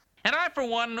And I, for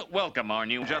one, welcome our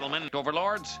new gentlemen,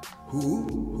 overlords.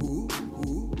 Who?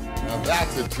 Now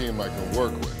that's a team I can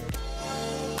work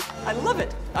with. I love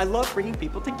it. I love bringing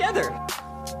people together.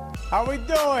 How we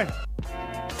doing?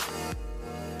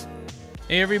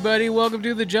 Hey everybody, welcome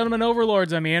to the Gentlemen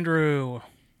Overlords. I'm Andrew.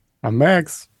 I'm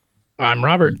Max. I'm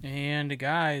Robert. And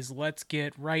guys, let's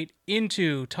get right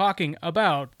into talking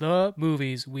about the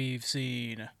movies we've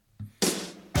seen.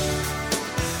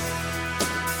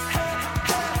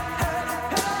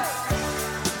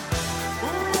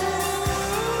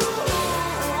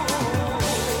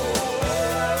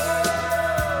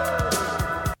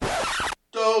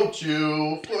 Don't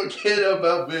you forget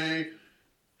about me.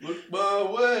 Look my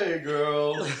way,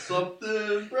 girl.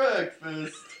 Something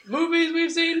breakfast. Movies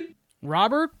we've seen.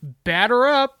 Robert, batter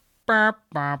up.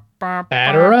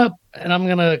 Batter up. And I'm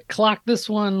going to clock this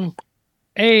one.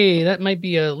 Hey, that might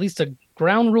be at least a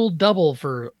ground rule double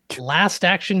for Last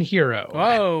Action Hero.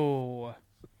 Whoa.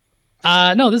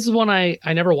 No, this is one I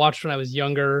never watched when I was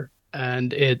younger.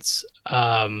 And it's,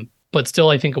 but still,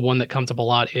 I think, one that comes up a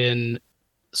lot in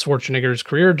Schwarzenegger's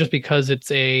career, just because it's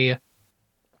a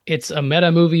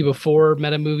meta movie before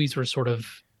meta movies were sort of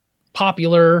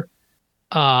popular.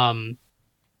 Kind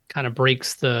of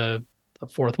breaks the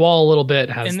fourth wall a little bit.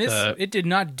 It did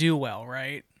not do well,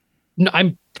 right? No,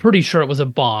 I'm pretty sure it was a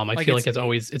bomb. I Like, feel like it's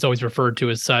always referred to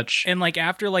as such. And like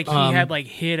after he had like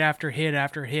hit after hit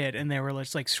after hit, and they were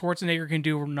just like Schwarzenegger can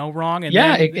do no wrong. And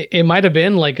yeah, then it might have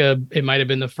been it might have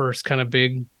been the first kind of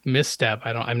big misstep.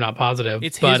 I'm not positive.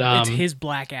 it's his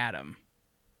Black Adam.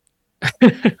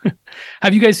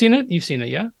 Have you guys seen it? You've seen it,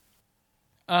 yeah?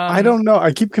 I don't know.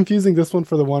 I keep confusing this one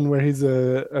for the one where he's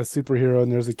a superhero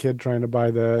and there's a kid trying to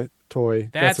buy the toy.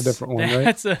 That's a different one,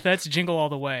 right? That's Jingle All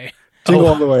the Way. Jingle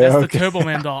All the Way. That's Okay. the Turbo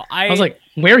Man doll. I was like,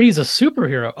 where he's a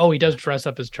superhero? Oh, he does dress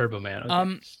up as Turbo Man.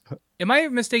 Okay. Am I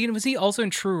mistaken? Was he also in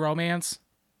True Romance?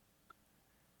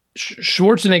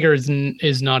 Schwarzenegger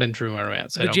is not in True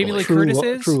Romance. But Jamie Lee Curtis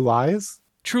is? True Lies?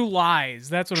 True Lies.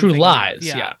 That's what True I'm thinking Lies, of.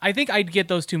 yeah. I think I'd get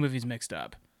those two movies mixed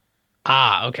up.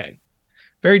 Ah, okay.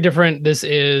 Very different. This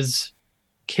is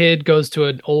kid goes to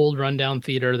an old rundown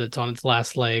theater that's on its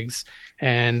last legs,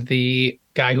 and the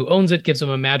guy who owns it gives him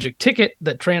a magic ticket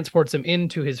that transports him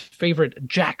into his favorite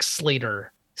Jack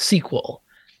Slater sequel.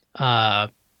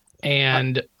 And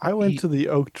I went to the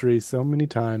Oak Tree so many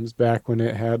times back when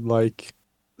it had like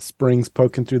springs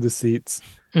poking through the seats.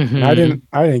 Mhm. And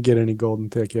I didn't get any golden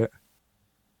ticket.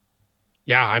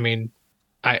 Yeah, I mean,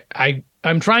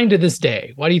 I'm trying to this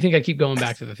day. Why do you think I keep going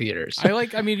back to the theaters?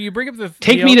 You bring up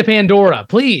Take me to Pandora,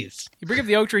 please. You bring up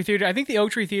the Oak Tree Theater. I think the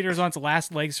Oak Tree Theater is on its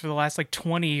last legs for the last like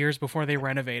 20 years before they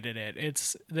renovated it.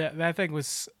 It's that thing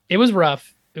was. It was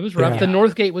rough. It was rough. Yeah. The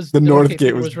Northgate was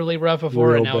Northgate was really rough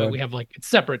before, and now bad. we have like it's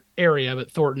separate area,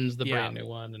 but Thornton's the Yeah. brand new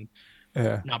one, and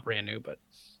Yeah. not brand new, but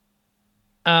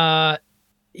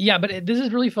yeah. But this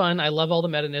is really fun. I love all the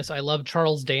meta-ness. I love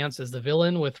Charles Dance as the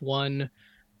villain with one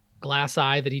glass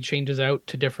eye that he changes out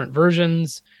to different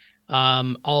versions.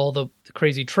 All the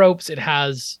crazy tropes. It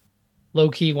has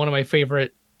low-key one of my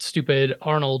favorite stupid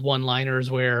Arnold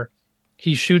one-liners where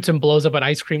he shoots and blows up an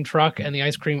ice cream truck, and the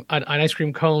an ice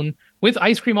cream cone with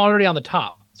ice cream already on the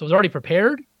top, so it was already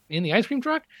prepared in the ice cream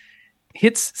truck,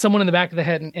 hits someone in the back of the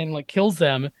head and like kills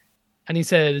them, and he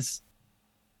says,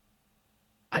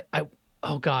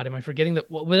 oh god, am I forgetting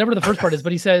whatever the first part is?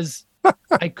 But he says,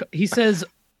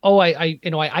 oh, I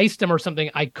iced him or something.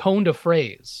 I coned a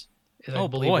phrase. I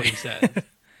believe what he said.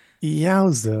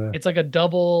 Yowza. It's like a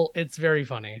double. It's very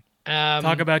funny.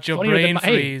 Talk about your funnier brain than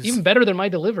freeze. even better than my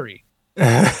delivery.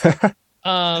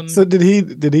 So did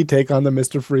he take on the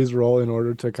Mr. Freeze role in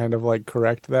order to kind of like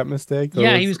correct that mistake?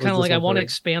 Yeah, he was kind of like, I want to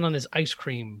expand on this ice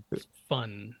cream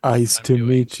fun. Ice to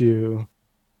meet you.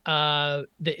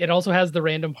 It also has the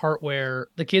random part where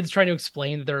the kid's trying to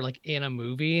explain that they're like in a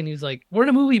movie, and he's like, we're in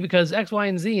a movie because X, Y,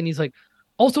 and Z, and he's like,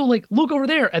 also like, look over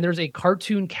there, and there's a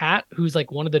cartoon cat who's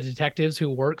like one of the detectives who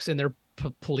works in their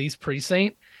police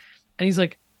precinct, and he's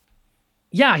like,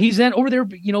 yeah, he's then over there,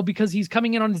 because he's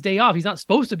coming in on his day off. He's not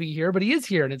supposed to be here, but he is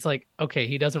here, and it's like, okay,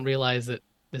 he doesn't realize that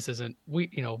this isn't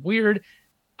weird.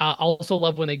 Also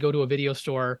love when they go to a video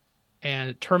store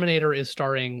and Terminator is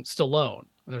starring Stallone.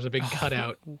 There's a big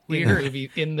cutout in the movie,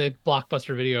 in the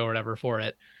Blockbuster video or whatever for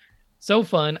it. So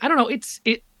fun. I don't know. It's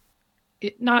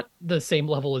not the same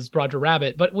level as Roger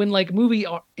Rabbit, but when like movie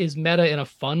is meta in a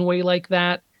fun way like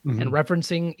that, Mhm. and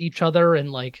referencing each other, and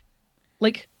like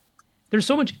there's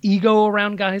so much ego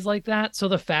around guys like that. So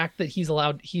the fact that he's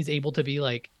able to be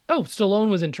like, oh, Stallone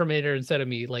was in Terminator instead of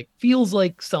me, like feels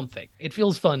like something. It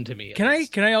feels fun to me.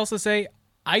 Can I also say,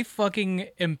 I'm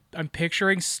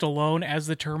picturing Stallone as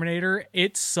the Terminator.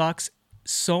 It sucks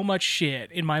so much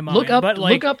shit in my mind. Look up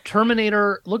but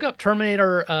Terminator. Look up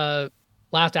Terminator.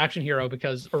 Last Action Hero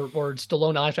because or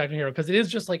Stallone Last Action Hero because it is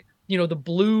just like the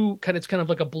blue kind. It's kind of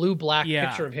like a blue-black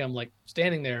picture of him like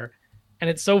standing there, and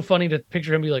it's so funny to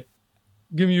picture him be like,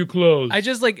 "Give me your clothes." I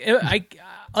just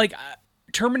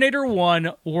Terminator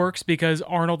 1 works because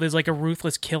Arnold is like a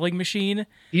ruthless killing machine.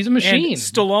 He's a machine. And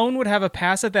Stallone would have a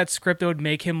pass at that script that would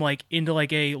make him like into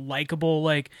like a likable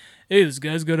like, hey, this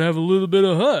guy's gonna have a little bit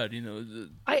of HUD.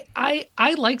 I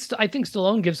think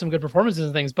Stallone gives some good performances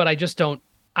and things, but I just don't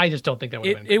think that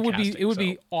would have been it would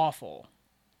be awful.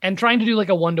 And trying to do like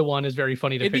a 1-to-1 is very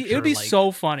funny to picture. It would be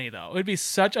so funny though. It would be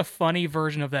such a funny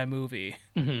version of that movie.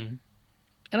 Mm-hmm.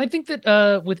 And I think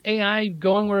that with AI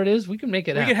going where it is, we can make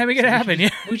it happen. We can make it happen.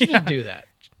 We should do that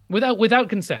without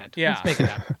consent. Yeah. Let's make it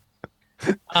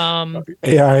happen.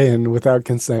 AI and without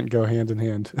consent go hand in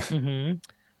hand. Mm-hmm.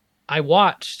 I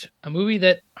watched a movie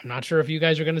that I'm not sure if you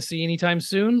guys are going to see anytime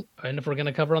soon and if we're going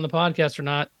to cover on the podcast or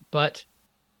not, but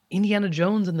Indiana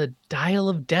Jones and the Dial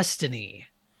of Destiny.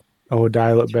 Oh,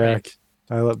 dial it back. Right.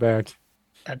 Dial it back.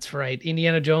 That's right.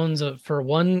 Indiana Jones for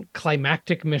one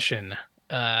climactic mission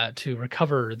to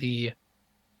recover the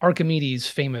Archimedes'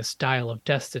 famous Dial of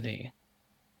Destiny.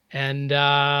 And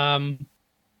I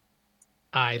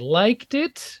liked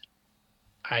it.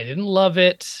 I didn't love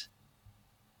it.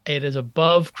 It is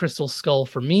above Crystal Skull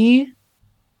for me,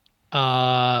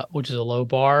 which is a low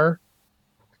bar.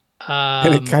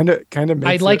 And it kind of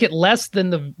makes I'd like it less than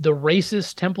the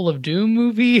racist Temple of Doom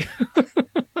movie.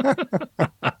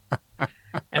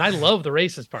 And I love the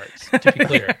racist parts, to be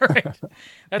clear. Right.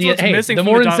 That's what's missing. The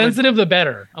more insensitive, the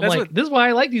better. I'm That's like, this is why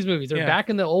I like these movies. They're back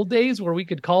in the old days where you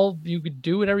could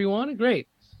do whatever you wanted. Great.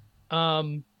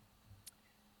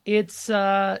 It's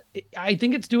I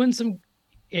think it's doing some.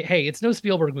 Hey, it's no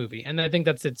Spielberg movie, and I think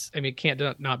that's its. I mean, it can't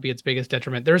not be its biggest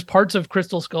detriment. There's parts of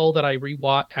Crystal Skull that I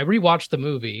rewatched the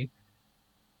movie,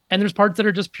 and there's parts that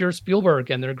are just pure Spielberg,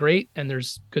 and they're great, and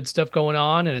there's good stuff going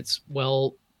on, and it's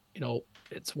well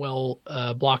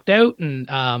blocked out,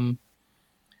 and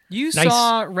you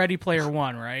saw Ready Player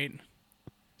One, right?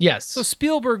 Yes. So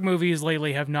Spielberg movies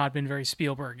lately have not been very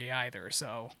Spielbergy either.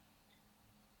 So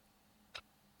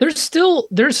there's still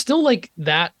like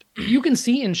that you can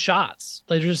see in shots.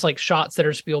 Like, there's just like shots that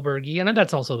are Spielbergy, and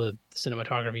that's also the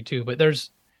cinematography too. But there's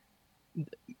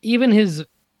even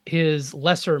his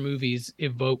lesser movies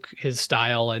evoke his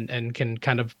style and can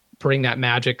kind of bring that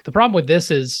magic. The problem with this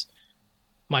is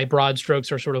my broad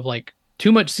strokes are sort of like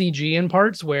too much CG in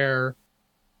parts where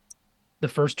the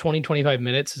first 20-25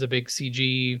 minutes is a big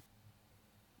CG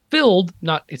filled.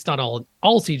 It's not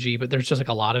all CG, but there's just like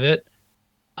a lot of it.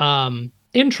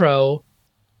 Intro,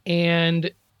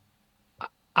 and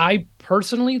I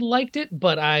personally liked it,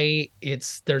 but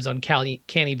there's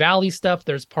uncanny valley stuff.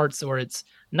 There's parts where it's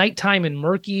nighttime and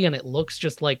murky and it looks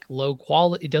just like low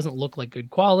quality. It doesn't look like good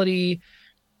quality.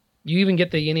 You even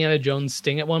get the Indiana Jones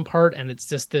sting at one part, and it's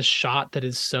just this shot that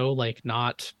is so like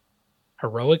not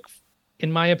heroic,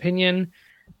 in my opinion.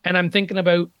 And I'm thinking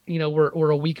about, we're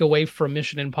a week away from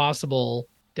Mission Impossible: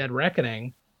 Dead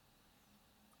Reckoning,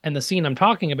 and the scene I'm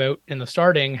talking about in the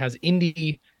starting has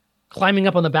Indy climbing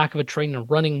up on the back of a train and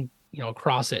running,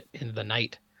 across it into the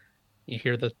night. You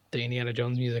hear the Indiana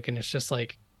Jones music, and it's just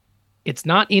like, it's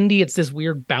not Indy, it's this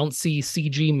weird bouncy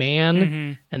CG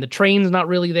man, and the train's not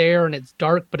really there, and it's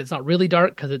dark, but it's not really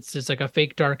dark because it's just like a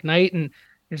fake dark night, and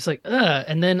you're just like, ugh.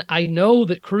 And then I know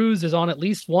that Cruise is on at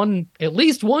least one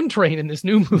train in this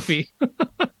new movie,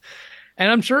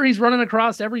 and I'm sure he's running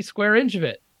across every square inch of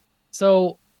it.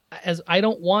 So, as I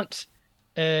don't want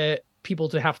people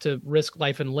to have to risk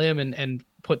life and limb and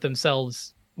put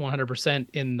themselves 100%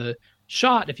 in the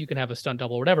shot if you can have a stunt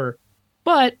double or whatever,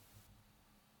 but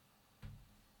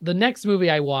the next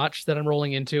movie I watched that I'm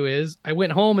rolling into is I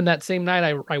went home, and that same night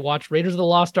I watched Raiders of the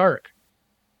Lost Ark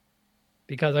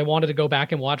because I wanted to go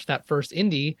back and watch that first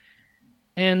Indy.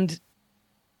 And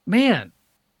man,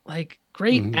 like,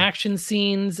 great action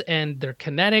scenes, and they're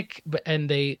kinetic, but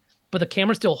the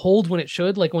camera still holds when it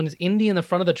should. Like when it's Indy in the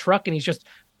front of the truck and he's just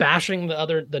bashing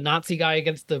the Nazi guy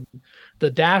against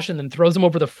the dash and then throws him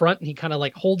over the front, and he kind of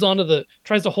like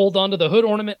tries to hold on to the hood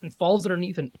ornament and falls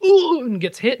underneath and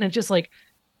gets hit. And it's just like,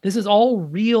 this is all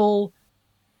real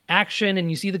action,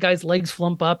 and you see the guy's legs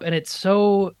flump up, and it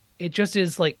just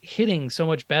is like hitting so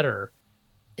much better.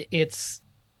 It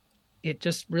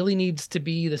just really needs to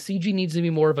be, the CG needs to be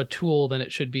more of a tool than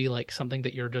it should be like something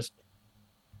that you're just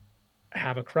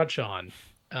have a crutch on.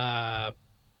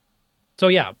 So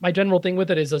yeah, my general thing with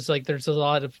it is just like, there's a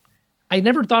lot of, I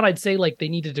never thought I'd say like they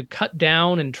needed to cut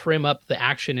down and trim up the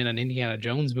action in an Indiana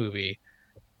Jones movie,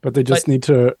 But they just need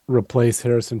to replace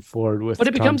Harrison Ford with But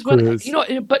it Tom becomes, Cruise.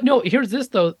 but no, here's this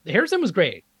though. Harrison was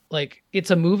great. Like,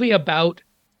 it's a movie about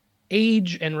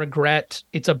age and regret.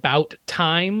 It's about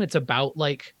time. It's about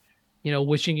like,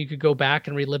 wishing you could go back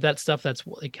and relive that stuff. That's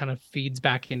what it kind of feeds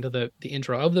back into the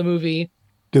intro of the movie.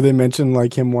 Do they mention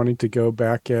like him wanting to go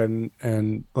back and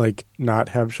like not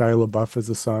have Shia LaBeouf as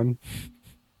a son?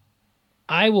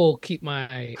 I will keep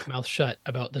my mouth shut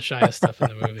about the Shia stuff in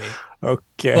the movie.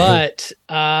 Okay. But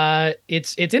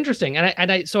it's interesting.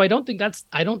 So I don't think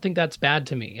that's bad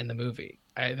to me in the movie.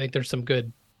 I think there's some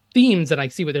good themes and I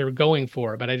see what they were going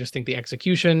for, but I just think the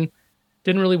execution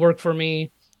didn't really work for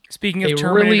me. Speaking of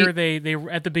Terminator, they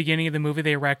at the beginning of the movie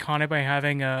they retcon it by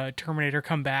having a Terminator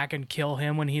come back and kill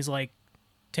him when he's like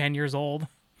 10 years old.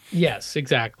 Yes,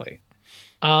 exactly.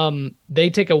 They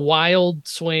take a wild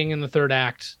swing in the third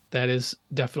act that is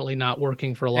definitely not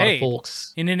working for a lot of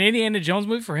folks. In an Indiana Jones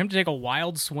movie, for him to take a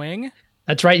wild swing?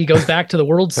 That's right. He goes back to the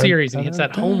World Series and he hits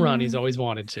that home run he's always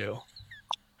wanted to.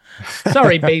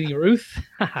 Sorry, Baby Ruth.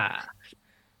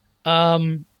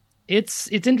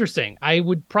 It's interesting. I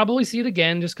would probably see it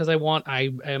again just because I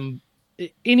am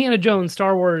Indiana Jones,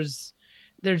 Star Wars.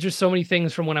 There's just so many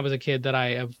things from when I was a kid that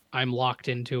I'm locked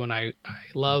into and I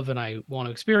love and I want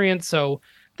to experience. So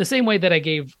the same way that I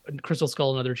gave Crystal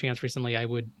Skull another chance recently, I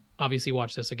would obviously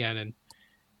watch this again and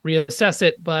reassess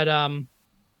it. But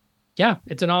yeah,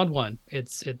 it's an odd one.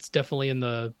 It's definitely in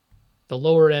the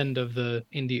lower end of the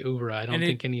indie oeuvre. I don't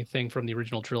think anything from the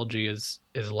original trilogy is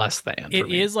less than.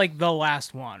 It is like the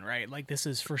last one, right? Like this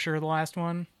is for sure the last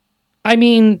one. I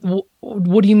mean,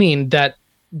 what do you mean that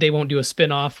they won't do a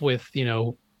spin-off with,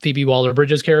 Phoebe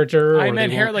Waller-Bridge's character? I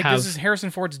meant this is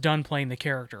Harrison Ford's done playing the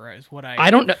character is what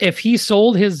I don't know. If he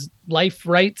sold his life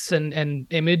rights and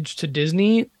image to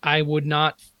Disney, I would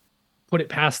not put it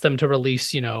past them to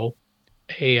release,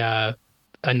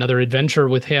 another adventure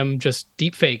with him just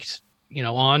deep faked,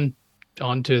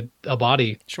 onto a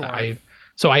body. Sure. I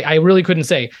really couldn't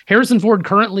say. Harrison Ford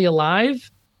currently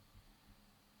alive.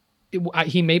 I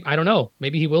don't know.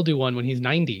 Maybe he will do one when he's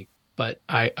 90, but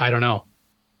I don't know.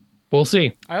 We'll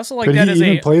see. I also like Could that he as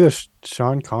even play the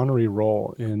Sean Connery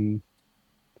role in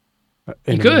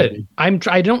he could.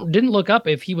 Didn't look up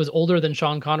if he was older than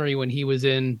Sean Connery when he was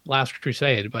in Last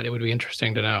Crusade, but it would be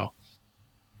interesting to know.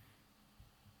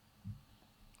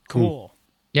 Cool.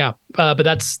 Yeah, but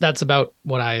that's about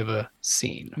what I've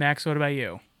seen. Max, what about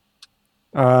you?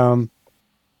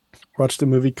 Watched a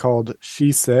movie called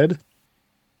She Said,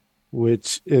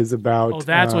 which is about. Oh,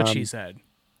 that's what she said.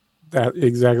 That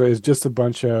exactly. It's just a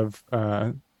bunch of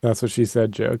that's what she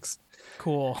said jokes.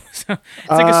 Cool. So it's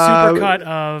like a supercut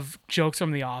of jokes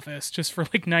from The Office, just for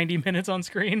like 90 minutes on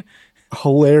screen.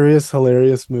 Hilarious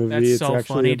movie. That's it's so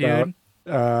actually funny, about,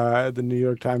 dude. The New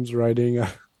York Times writing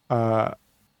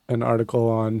an article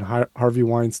on Harvey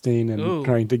Weinstein and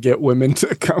trying to get women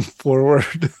to come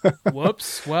forward.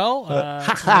 Whoops. Well,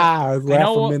 laugh a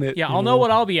minute. Yeah, I'll know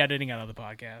what I'll be editing out of the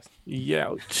podcast.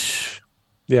 Yeah.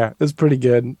 Yeah, it's pretty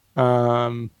good.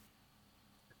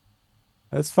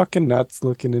 That's fucking nuts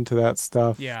looking into that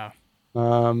stuff. Yeah.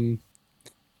 The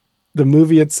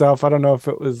movie itself, I don't know if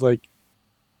it was like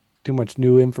too much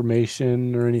new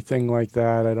information or anything like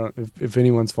that. I don't if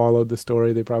anyone's followed the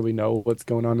story, they probably know what's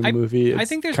going on in the movie. I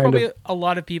think there's probably a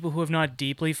lot of people who have not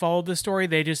deeply followed the story.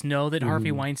 They just know that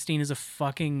Harvey Weinstein is a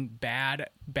fucking bad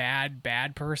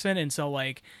person. And so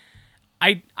like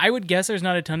I would guess there's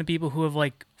not a ton of people who have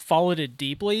like followed it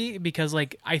deeply because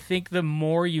like I think the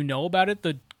more you know about it,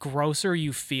 the grosser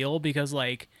you feel because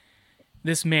like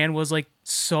this man was like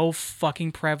so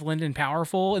fucking prevalent and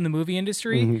powerful in the movie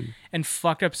industry and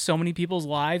fucked up so many people's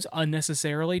lives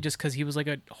unnecessarily just because he was like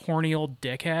a horny old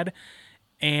dickhead.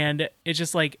 And it's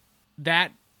just like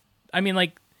that. I mean,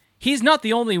 like he's not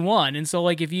the only one. And so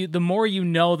like the more you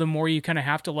know, the more you kind of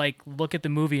have to like look at the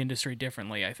movie industry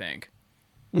differently, I think.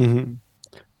 Mm-hmm.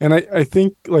 And I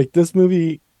think like this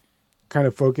movie kind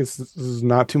of focuses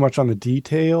not too much on the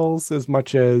details as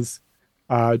much as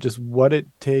just what it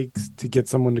takes to get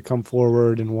someone to come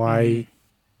forward and why,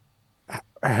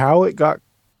 how it got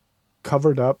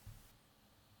covered up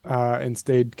and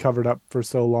stayed covered up for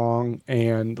so long,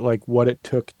 and like what it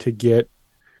took to get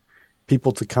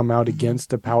people to come out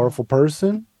against a powerful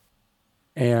person.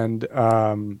 And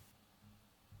I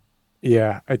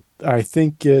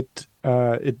think it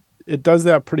does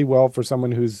that pretty well for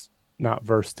someone who's not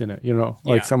versed in it,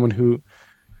 like someone who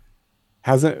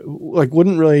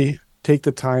wouldn't really take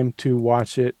the time to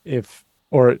watch it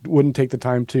wouldn't take the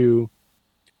time to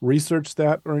research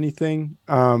that or anything,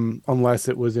 unless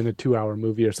it was in a 2-hour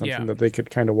movie or something Yeah. that they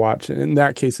could kind of watch. And in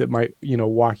that case, it might,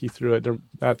 walk you through it.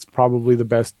 That's probably the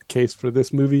best case for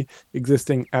this movie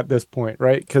existing at this point,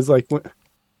 right? Because like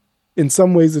in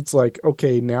some ways, it's like,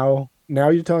 okay, now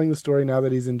you're telling the story now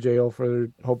that he's in jail for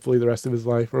hopefully the rest of his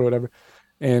life or whatever,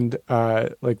 and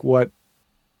like what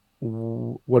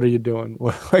are you doing?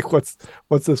 Like what's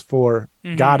this for?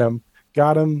 Mhm.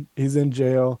 Got him. He's in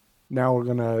jail. Now we're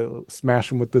gonna smash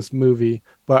him with this movie.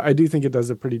 But I do think it does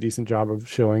a pretty decent job of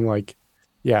showing, like,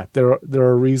 yeah, there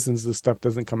are reasons this stuff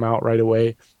doesn't come out right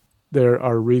away. There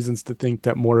are reasons to think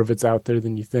that more of it's out there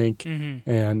than you think. Mhm.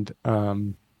 And I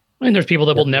mean, there's people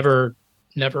that will Yeah.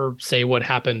 never say what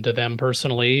happened to them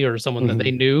personally, or someone that Mhm.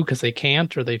 they knew because they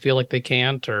can't, or they feel like they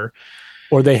can't, or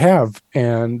They have,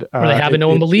 and they haven't. No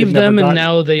one it believed never them, and got.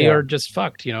 now they Yeah. are just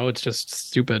fucked. It's just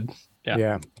stupid. Yeah.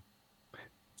 Yeah.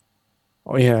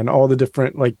 Oh yeah, and all the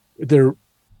different, like,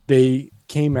 they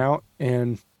came out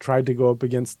and tried to go up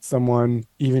against someone,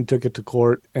 even took it to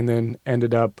court, and then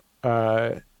ended up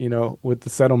with the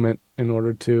settlement in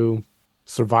order to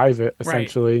survive it,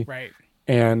 essentially. Right.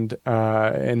 And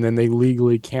then they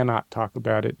legally cannot talk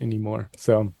about it anymore.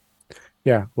 So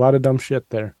yeah, a lot of dumb shit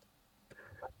there.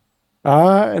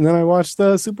 And then I watched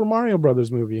the Super Mario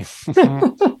Brothers movie. Da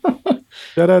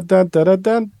da da da da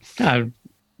da. God,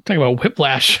 talking about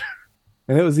whiplash.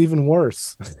 And it was even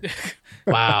worse.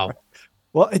 Wow.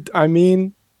 Well, I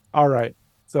mean, all right.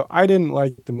 So I didn't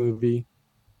like the movie.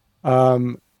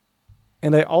 And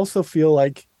I also feel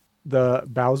like the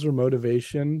Bowser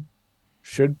motivation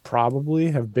should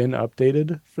probably have been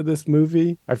updated for this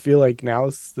movie. I feel like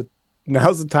now's the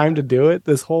time to do it.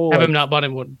 This whole Have like, him not bought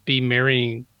him would be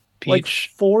marrying like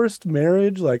Peach. forced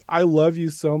marriage. Like, I love you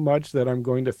so much that I'm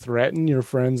going to threaten your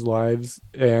friends' lives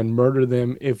and murder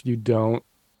them if you don't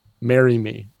marry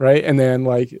me, right? And then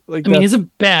like I mean, he's a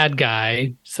bad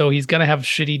guy, so he's gonna have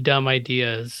shitty, dumb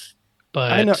ideas.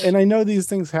 But I know these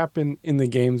things happen in the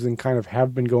games and kind of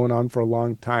have been going on for a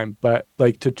long time, but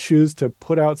like to choose to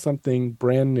put out something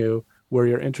brand new where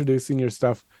you're introducing your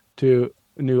stuff to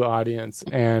a new audience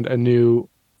and a new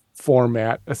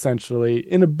format, essentially,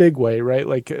 in a big way, right?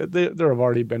 Like there have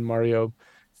already been Mario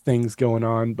things going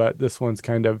on, but this one's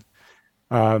kind of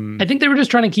I think they were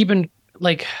just trying to keep in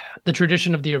like the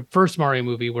tradition of the first Mario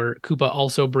movie, where Koopa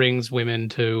also brings women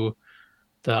to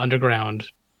the underground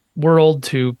world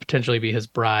to potentially be his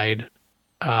bride.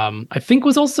 I think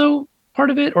was also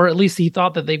part of it, or at least he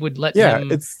thought that they would let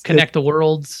him connect the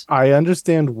worlds. I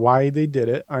understand why they did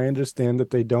it. I understand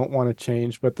that they don't want to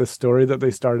change, but the story that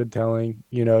they started telling,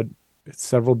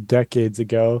 several decades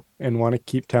ago and want to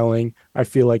keep telling, I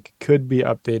feel like could be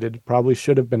updated, probably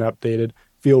should have been updated.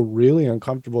 Feel really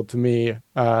uncomfortable to me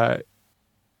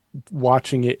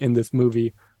watching it in this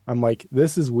movie. I'm like,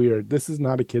 this is weird. This is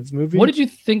not a kid's movie. What did you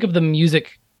think of the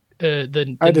music?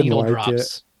 The needle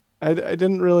drops. I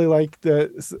didn't really like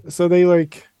the. So they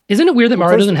like. Isn't it weird that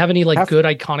Mario doesn't have any half, good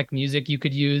iconic music you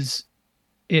could use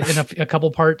in a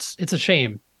couple parts? It's a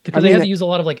shame because they had to use a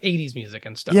lot of like 80s music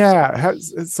and stuff. Yeah,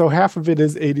 so half of it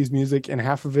is 80s music and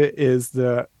half of it is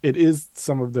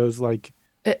some of those like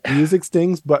music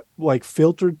stings, but like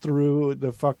filtered through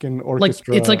the fucking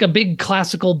orchestra. Like it's like a big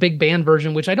classical big band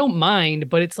version, which I don't mind,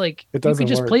 but it's like you could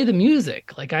just play the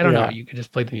music. Like I don't know, you could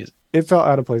just play the music. It felt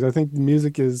out of place. I think the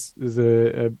music is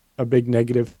a big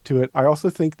negative to it. I also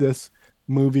think this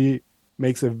movie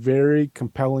makes a very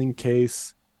compelling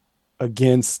case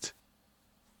against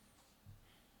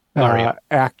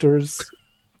actors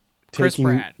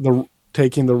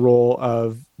taking the role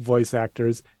of voice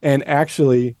actors. And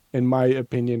actually, in my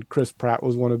opinion, Chris Pratt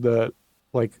was one of the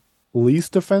like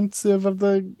least offensive of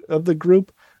the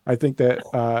group. I think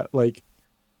that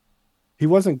he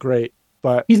wasn't great,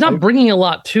 but he's not bringing a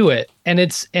lot to it, and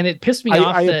it pissed me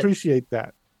off. I appreciate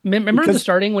that. Remember the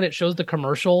starting when it shows the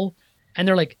commercial, and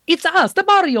they're like, "It's us, the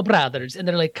Mario Brothers," and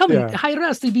they're like, "Come and hire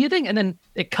us to be a thing," and then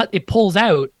it pulls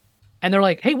out. And they're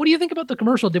like, "Hey, what do you think about the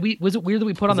commercial? Was it weird that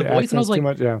we put on the voice?" And I was like,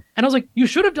 and I was like, "You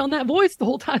should have done that voice the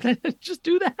whole time. Just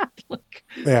do that." Like,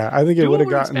 I think it would have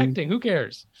gotten. Expecting. Who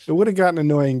cares? It would have gotten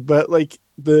annoying, but like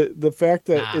the fact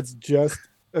that it's just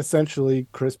essentially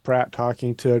Chris Pratt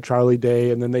talking to Charlie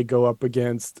Day, and then they go up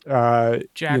against Jack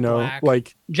Black.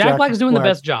 like Jack Black is doing the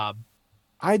best job.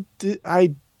 Really?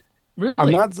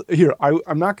 I'm not here.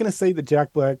 I'm not going to say that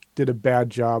Jack Black did a bad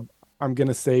job. I'm going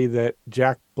to say that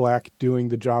Jack Black doing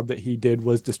the job that he did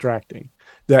was distracting.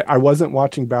 That I wasn't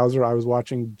watching Bowser. I was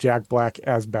watching Jack Black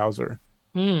as Bowser.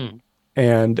 And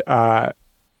it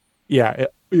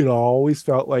always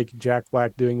felt like Jack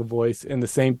Black doing a voice in the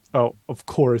same. Oh, of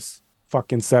course,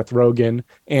 fucking Seth Rogen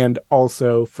and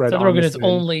also Fred Seth Armisen. Rogen is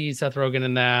only Seth Rogen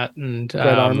in that, and Fred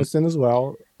Armisen as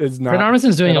well is not. Fred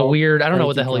Armisen's doing at a all weird. I don't know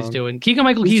what the Donkey hell he's Kong. doing.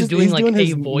 Keegan-Michael Key is doing he's like doing a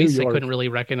his voice New I York. couldn't really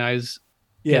recognize.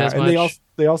 Yeah, as and much.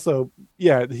 they also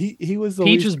he was the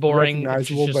Peach least is boring. It's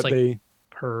recognizable, just but like they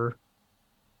her.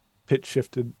 pitch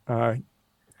shifted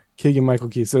Keegan-Michael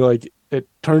Key, so like it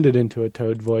turned it into a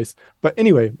Toad voice. But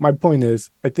anyway, my point is,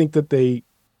 I think that they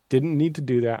didn't need to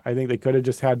do that. I think they could have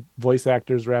just had voice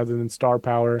actors rather than star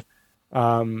power.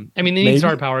 I mean, they need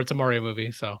star power. It's a Mario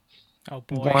movie, so. Oh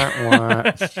boy. Wah, wah.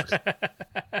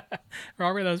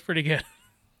 Robert, that was pretty good.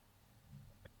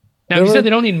 Now, if you said they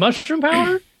don't need mushroom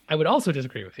power, I would also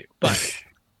disagree with you. But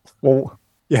Well,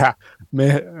 yeah,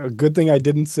 man, a good thing I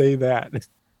didn't say that.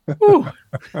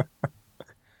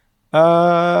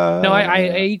 no,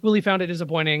 I equally found it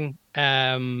disappointing.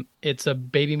 It's a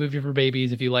baby movie for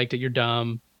babies. If you liked it, you're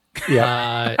dumb.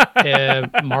 Yeah.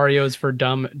 Mario's for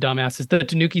dumbasses. The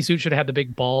Tanuki suit should have had the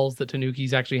big balls that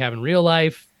Tanukis actually have in real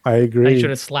life. I agree. I should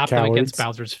have slapped them against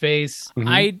Bowser's face.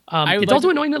 Mhm. It's also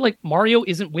annoying that like Mario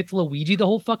isn't with Luigi the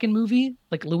whole fucking movie.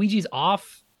 Like Luigi's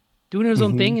off doing his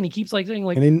own thing, and he keeps like saying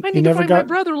like, And "I he need to never find my got-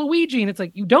 brother Luigi," and it's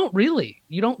like you don't really.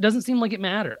 You don't. Doesn't seem like it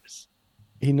matters.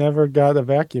 He never got a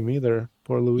vacuum either.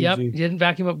 Poor Luigi. Yep, he didn't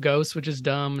vacuum up ghosts, which is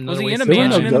dumb. Was he in a There were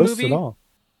mansion no in the ghosts movie? at all.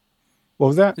 What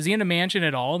was that? Is he in a mansion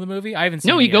at all in the movie? I haven't seen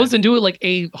No, it he yet. goes into it like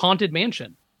a haunted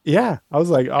mansion. Yeah, I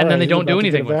was like, all And then right, they he's don't do about to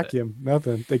get anything a with it. vacuum.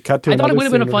 Nothing. They cut to. I thought it another would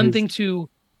have been a scene of fun his- thing to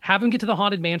have him get to the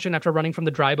haunted mansion after running from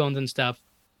the dry bones and stuff.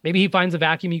 Maybe he finds a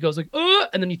vacuum. He goes like, "Ugh,"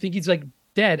 and then you think he's like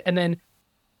dead, and then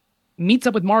meets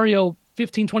up with Mario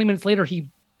 15, 20 minutes later. He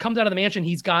comes out of the mansion.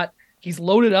 He's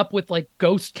loaded up with like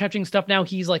ghost catching stuff. Now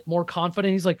he's like more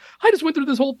confident. He's like, I just went through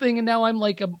this whole thing and now I'm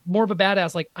like more of a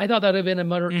badass. Like I thought that would have been a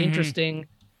more interesting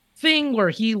thing where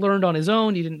he learned on his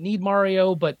own. He didn't need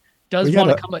Mario, but does We want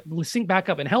to gotta- come up, sync back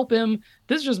up and help him.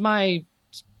 This is just my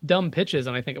dumb pitches,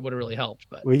 and I think it would have really helped.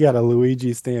 But We got a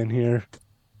Luigi stand here.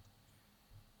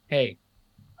 hey,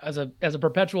 as a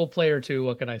perpetual player too,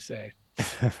 what can I say?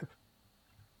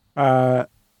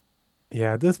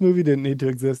 Yeah, this movie didn't need to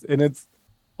exist, and it's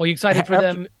Well, you excited for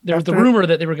After- them? There was the after- rumor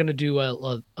that they were going to do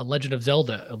a Legend of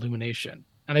Zelda Illumination,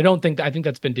 and I think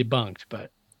that's been debunked.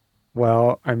 But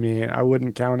well, I mean, I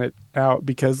wouldn't count it out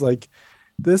because like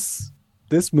this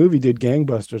movie did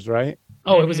gangbusters, right?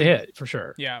 it was a hit for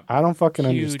sure. Yeah. I don't fucking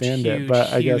Huge, understand huge, it,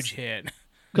 but I guess huge hit.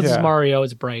 Because Yeah. it's Mario,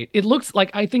 it's bright. It looks like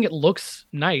I think it looks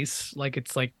nice, like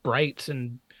it's like bright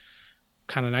and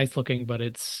kind of nice looking, but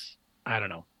it's I don't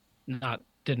know,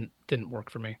 didn't work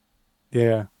for me.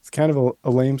 yeah, it's kind of a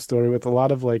lame story with a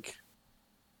lot of like,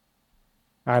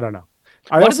 I don't know.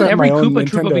 I Why also doesn't have my every own Koopa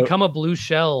Troopa Nintendo- become a blue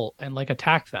shell and like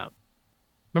attack them?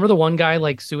 Remember the one guy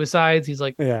like suicides? He's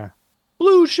like Yeah,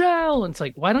 blue shell, and it's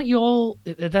like why don't you all?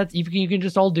 That's you can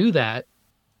just all do that.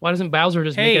 Why doesn't Bowser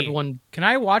just Hey, make everyone? can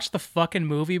I watch the fucking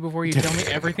movie before you tell me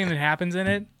everything that happens in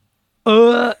it?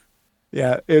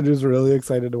 yeah, it was really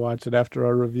excited to watch it after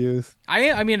our reviews.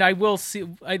 I mean, I will see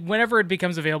whenever it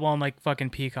becomes available on like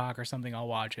fucking Peacock or something. I'll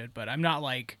watch it, but I'm not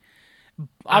like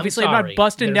obviously I'm not sorry,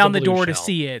 busting there's down a the blue door to shell.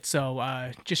 see it.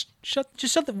 So just shut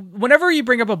the. Whenever you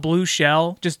bring up a blue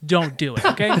shell, just don't do it.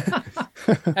 Okay.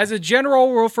 As a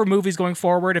general rule for movies going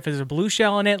forward, if there's a blue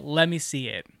shell in it, let me see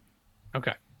it.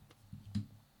 Okay.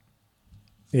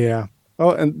 Yeah.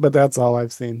 Oh, but that's all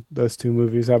I've seen. Those two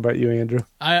movies. How about you, Andrew?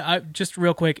 I just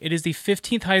real quick, it is the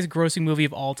 15th highest grossing movie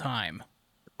of all time.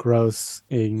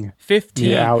 Grossing. 15.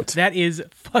 Me out. That is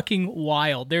fucking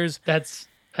wild. That's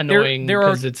Annoying there are-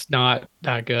 because it's not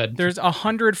that good. There's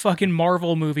 100 fucking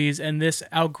Marvel movies, and this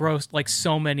outgrossed like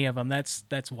so many of them. That's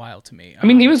wild to me. I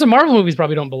mean, even some Marvel movies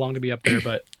probably don't belong to be up there,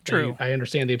 but True. I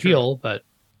understand the appeal. But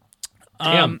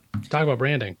damn, talk about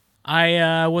branding.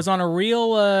 I was on a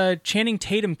real Channing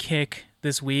Tatum kick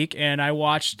this week, and I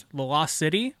watched The Lost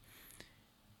City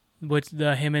with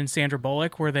him and Sandra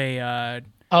Bullock, where they.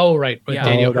 Oh right, with Yeah.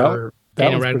 Daniel, that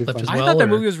Daniel was pretty Radcliffe fun. as I well. thought that or-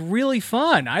 movie was really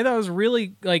fun. I thought it was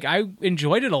really like I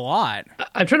enjoyed it a lot.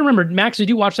 I'm trying to remember. Max, did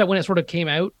you watch that when it sort of came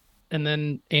out? And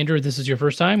then Andrew, this is your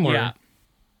first time, or Yeah.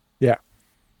 Yeah.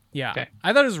 Yeah, Okay.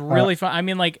 I thought it was really fun. I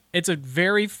mean, like it's a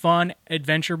very fun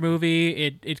adventure movie.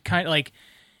 It kind of like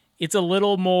it's a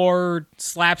little more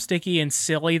slapsticky and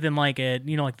silly than like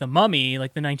like the Mummy,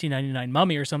 like the 1999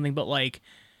 Mummy or something. But like,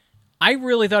 I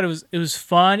really thought it was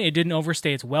fun. It didn't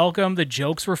overstay its welcome. The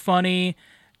jokes were funny.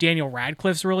 Daniel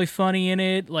Radcliffe's really funny in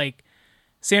it. Like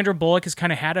Sandra Bullock has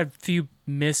kind of had a few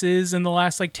misses in the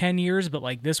last like 10 years, but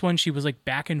like this one, she was like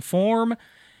back in form.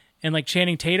 And like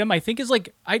Channing Tatum, I think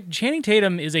Channing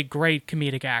Tatum is a great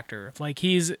comedic actor. Like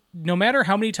he's no matter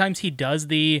how many times he does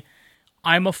the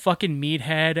I'm a fucking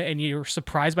meathead and you're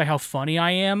surprised by how funny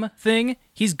I am thing.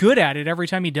 He's good at it every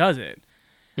time he does it.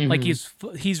 Like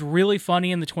he's really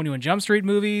funny in the 21 Jump Street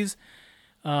movies.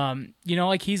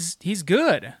 Like he's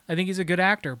good. I think he's a good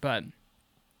actor, but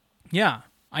yeah,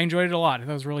 I enjoyed it a lot. I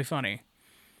thought it was really funny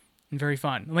and very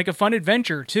fun. Like a fun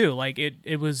adventure too. Like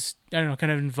it was, I don't know,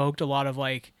 kind of invoked a lot of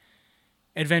like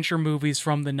adventure movies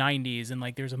from the 90s, and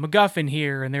like there's a MacGuffin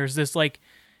here and there's this like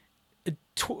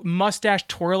mustache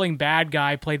twirling bad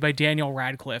guy played by Daniel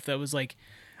Radcliffe that was like,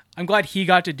 I'm glad he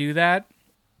got to do that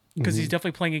because he's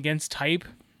definitely playing against type,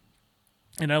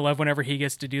 and I love whenever he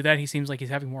gets to do that. He seems like he's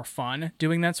having more fun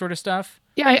doing that sort of stuff.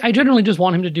 Yeah, I generally just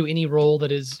want him to do any role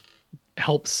that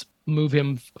helps move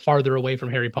him farther away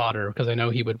from Harry Potter, because I know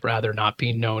he would rather not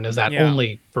be known as that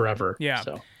only forever. Yeah.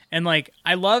 So. And like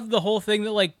I love the whole thing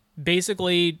that like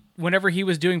basically whenever he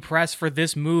was doing press for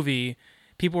this movie,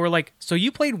 people were like, so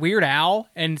you played Weird Al?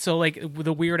 And so like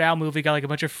the Weird Al movie got like a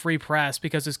bunch of free press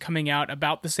because it's coming out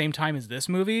about the same time as this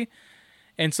movie.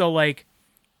 And so like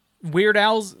Weird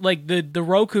Al's like the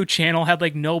Roku channel had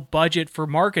like no budget for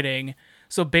marketing.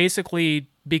 So basically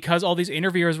because all these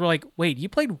interviewers were like, wait, you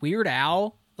played Weird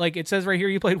Al? Like it says right here,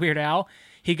 you played Weird Al.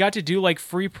 He got to do like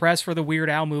free press for the Weird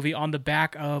Al movie on the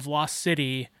back of Lost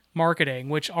City marketing,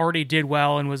 which already did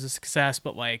well and was a success.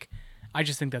 But like, I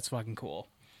just think that's fucking cool.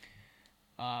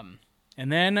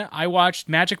 And then I watched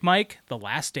Magic Mike: The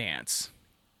Last Dance.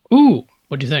 Ooh,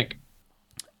 what'd you think?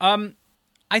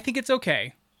 I think it's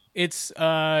okay. It's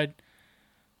it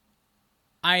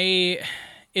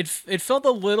felt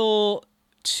a little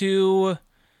too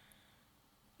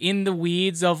in the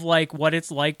weeds of like what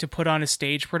it's like to put on a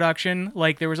stage production.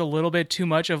 Like there was a little bit too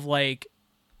much of like,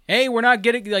 hey, we're not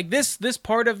getting like this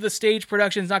part of the stage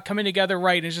production is not coming together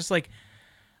right. And it's just like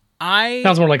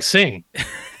sounds more like Sing.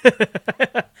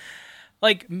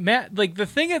 like the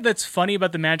thing that's funny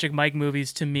about the Magic Mike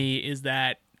movies to me is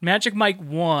that Magic Mike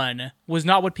 1 was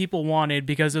not what people wanted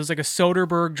because it was like a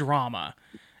Soderbergh drama,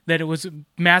 that it was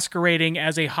masquerading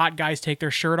as a hot guys take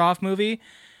their shirt off movie.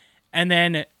 And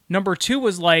then number 2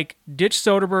 was like, ditch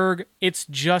Soderbergh, it's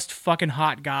just fucking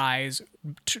hot guys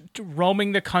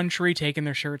roaming the country taking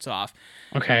their shirts off.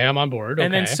 Okay, I'm on board. Okay.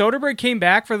 And then Soderbergh came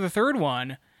back for the third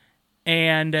one,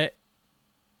 and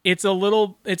it's a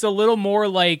little more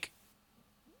like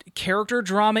character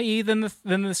drama-y than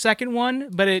the second one,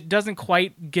 but it doesn't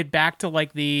quite get back to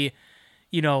like the,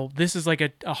 this is like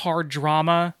a hard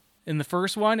drama in the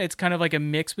first one. It's kind of like a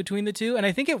mix between the two, and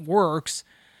I think it works,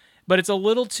 but it's a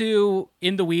little too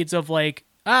in the weeds of like,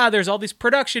 there's all these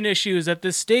production issues at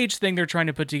this stage thing they're trying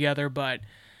to put together. But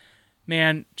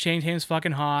man, Channing Tatum's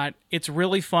fucking hot. It's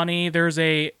really funny. There's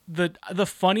the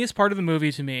funniest part of the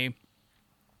movie to me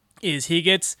is he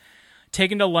gets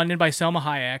taken to London by Selma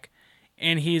Hayek,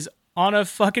 and he's on a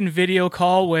fucking video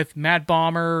call with Matt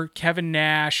Bomer, Kevin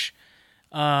Nash,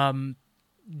 what's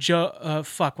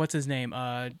his name?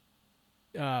 Joe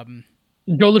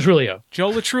Latrulio.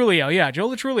 Joe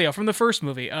Latrulio from the first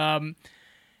movie.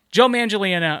 Joe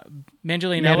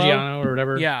Manganiello or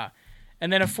whatever. Yeah.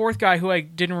 And then a fourth guy who I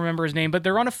didn't remember his name, but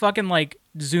they're on a fucking like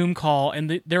Zoom call,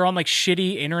 and they're on like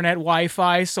shitty internet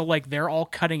Wi-Fi, so like they're all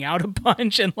cutting out a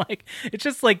bunch, and like it's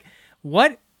just like,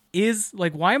 what is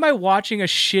like, why am I watching a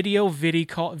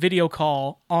shitty video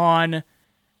call on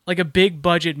like a big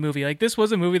budget movie? Like this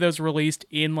was a movie that was released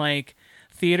in like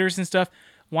theaters and stuff.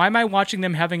 Why am I watching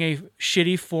them having a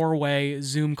shitty 4-way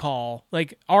Zoom call?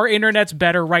 Like our internet's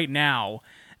better right now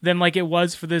than like it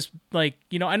was for this, like,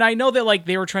 and I know that like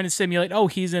they were trying to simulate, oh,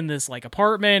 he's in this like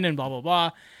apartment and blah, blah, blah.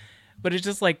 But it's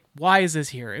just like, why is this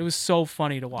here? It was so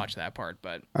funny to watch that part,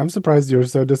 but I'm surprised you were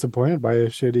so disappointed by a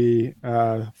shitty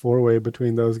 4-way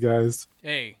between those guys.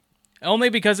 Hey, only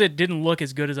because it didn't look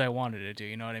as good as I wanted it to,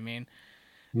 you know what I mean?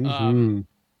 Mm-hmm.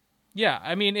 Yeah,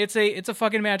 I mean it's a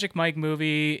fucking Magic Mike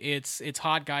movie. It's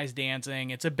hot guys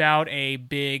dancing. It's about a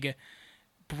big,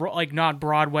 like not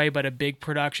Broadway, but a big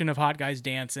production of hot guys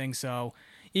dancing. So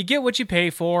you get what you pay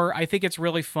for. I think it's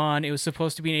really fun. It was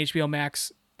supposed to be an HBO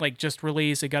Max like just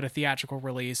release. It got a theatrical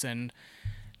release, and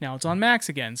now it's on Max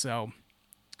again. So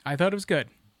I thought it was good.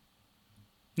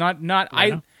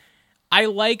 I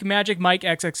like Magic Mike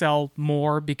XXL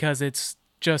more because it's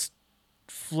just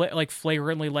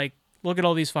flagrantly like, look at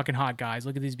all these fucking hot guys.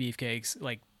 Look at these beefcakes.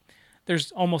 Like,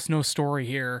 there's almost no story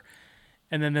here.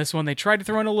 And then this one, they tried to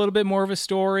throw in a little bit more of a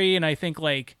story. And I think,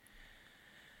 like,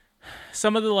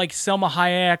 some of the, like, Selma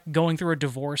Hayek going through a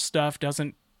divorce stuff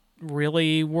doesn't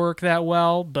really work that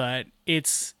well. But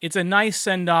it's a nice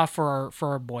send-off for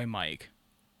our boy Mike.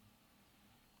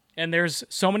 And there's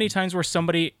so many times where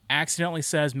somebody accidentally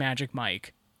says Magic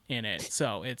Mike in it.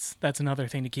 So that's another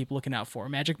thing to keep looking out for.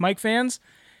 Magic Mike fans,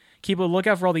 keep a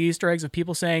lookout for all the Easter eggs of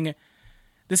people saying,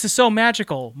 "This is so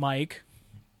magical, Mike."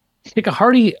 Take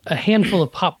a handful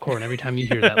of popcorn every time you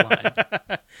hear that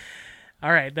line.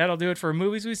 All right, that'll do it for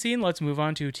movies we've seen. Let's move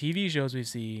on to TV shows we've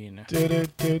seen.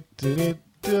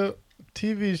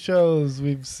 TV shows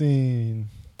we've seen.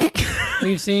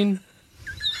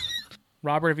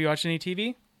 Robert, have you watched any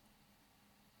TV?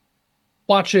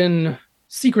 Watching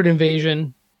Secret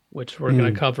Invasion, which we're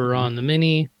going to cover on the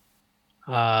mini.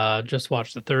 Just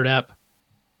watched the third ep.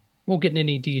 Won't get into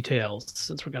any details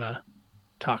since we're going to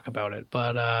talk about it,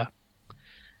 but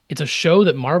it's a show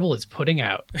that Marvel is putting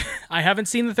out. I haven't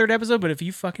seen the third episode, but if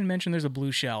you fucking mention there's a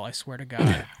blue shell, I swear to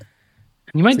God.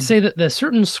 You might say that the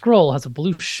certain scroll has a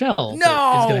blue shell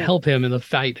that is going to help him in the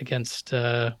fight against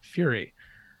Fury.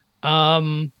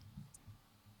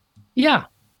 Yeah,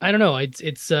 I don't know. I'll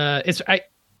keep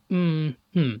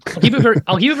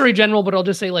it very general, but I'll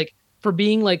just say, like, for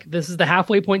being like, this is the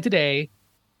halfway point today,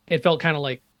 it felt kind of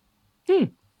like,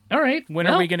 all right. When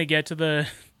are we going to get to the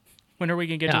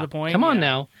point? Come on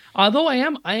now. Although I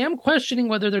am questioning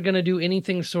whether they're going to do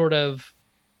anything sort of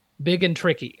big and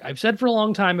tricky. I've said for a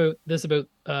long time about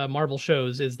Marvel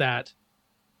shows is that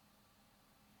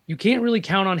you can't really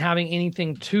count on having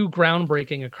anything too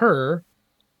groundbreaking occur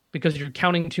because you're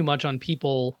counting too much on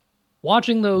people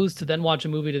watching those to then watch a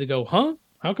movie to go, huh?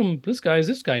 How come this guy is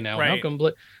this guy now? Right. How come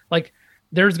like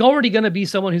there's already going to be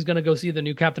someone who's going to go see the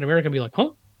new Captain America and be like,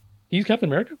 huh? He's Captain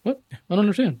America? What? I don't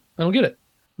understand. I don't get it.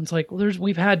 It's like, well,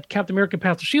 we've had Captain America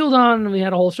pass the shield on, and we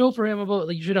had a whole show for him about.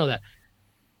 Like, you should know that.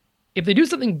 If they do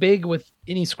something big with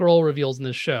any scroll reveals in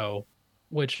this show,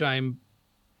 which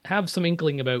have some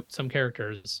inkling about some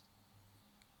characters,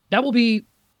 that will be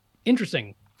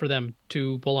interesting for them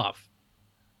to pull off.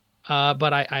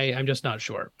 But I'm just not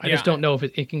sure. I just don't know if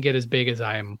it can get as big as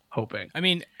I'm hoping. I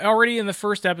mean, already in the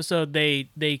first episode, they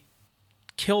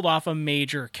killed off a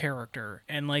major character,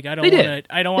 and like I don't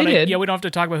want to. Yeah, we don't have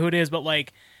to talk about who it is, but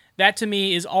like that to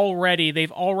me is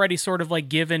they've already sort of like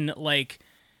given like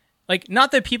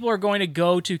not that people are going to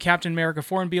go to Captain America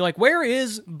 4 and be like, where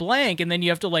is blank, and then you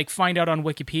have to like find out on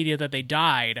Wikipedia that they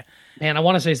died. Man, I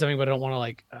want to say something, but I don't want to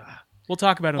like. We'll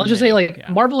talk about it. I'll just say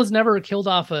Marvel has never killed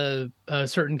off a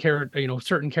certain character,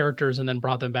 certain characters, and then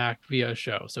brought them back via a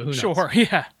show. So who knows? Sure,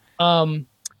 yeah.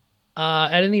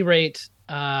 At any rate,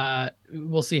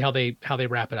 we'll see how they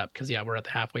wrap it up because we're at the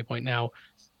halfway point now.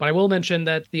 But I will mention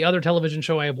that the other television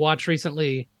show I have watched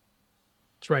recently,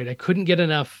 that's right, I couldn't get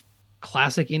enough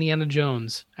classic Indiana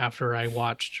Jones after I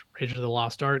watched Raiders of the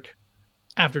Lost Ark,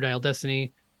 after Dial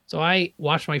Destiny. So I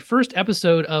watched my first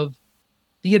episode of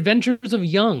The Adventures of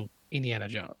Young Indiana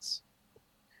Jones.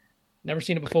 Never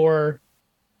seen it before.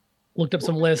 Looked up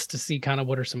some lists to see kind of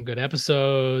what are some good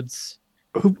episodes.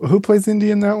 Who plays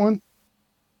Indy in that one?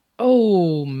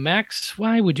 Oh, Max,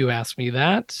 why would you ask me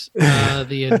that?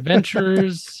 The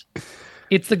Adventures.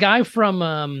 It's the guy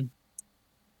from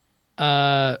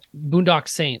Boondock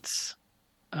Saints.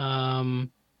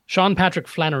 Sean Patrick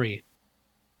Flannery.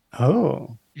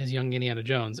 Oh. Is young Indiana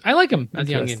Jones. I like him as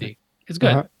young Indy. It's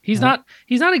good. He's not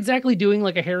exactly doing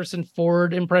like a Harrison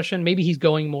Ford impression. Maybe he's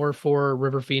going more for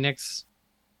River Phoenix.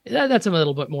 That's a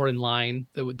little bit more in line,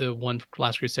 the one for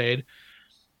Last Crusade.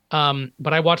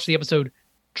 But I watched the episode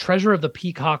Treasure of the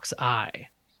Peacock's Eye.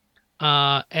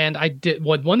 And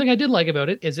one thing I did like about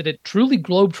it is that it truly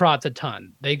globetrots a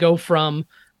ton. They go from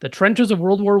the trenches of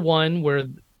World War I, where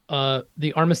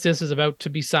the armistice is about to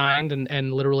be signed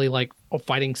and literally like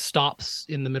fighting stops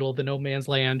in the middle of the no man's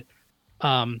land.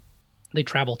 They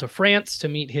travel to France to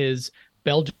meet his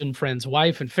Belgian friend's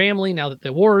wife and family. Now that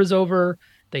the war is over,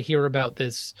 they hear about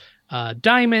this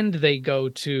diamond. They go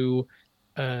to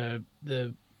the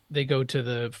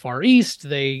Far East.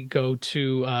 They go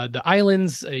to the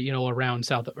islands, around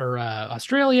South or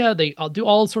Australia. I'll do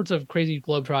all sorts of crazy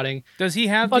globetrotting. Does he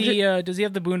have the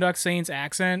Boondock Saints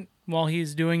accent while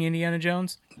he's doing Indiana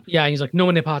Jones? Yeah, he's like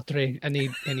 "Nomine Patre," and he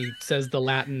says the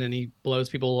Latin, and he blows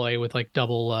people away with like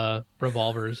double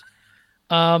revolvers.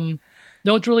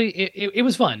 No, it's really it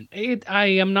was fun. I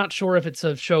am not sure if it's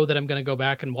a show that I'm going to go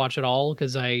back and watch it all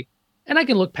because I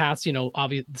can look past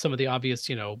some of the obvious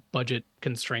budget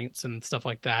constraints and stuff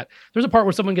like that. There's a part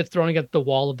where someone gets thrown against the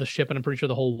wall of the ship, and I'm pretty sure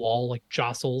the whole wall like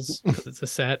jostles because it's a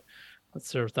set.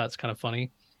 That's kind of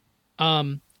funny.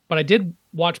 But I did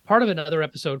watch part of another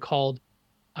episode called,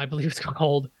 I believe it's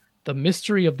called The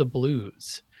Mystery of the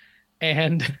Blues,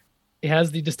 and it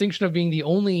has the distinction of being the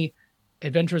only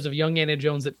Adventures of Young Indiana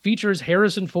Jones that features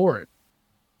Harrison Ford.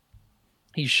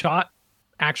 He shot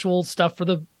actual stuff for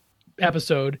the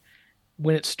episode.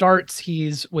 When it starts,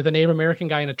 he's with a Native American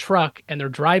guy in a truck, and they're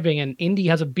driving, and Indy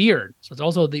has a beard. So it's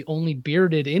also the only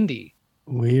bearded Indy.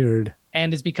 Weird.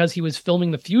 and it's because he was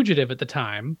filming The Fugitive at the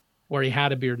time, where he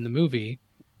had a beard in the movie,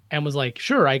 and was like,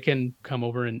 "Sure, I can come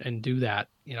over and do that,"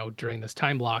 during this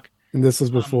time block. And this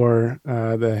was before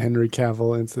the Henry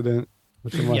Cavill incident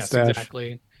with the Yes, mustache.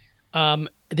 exactly.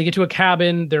 They get to a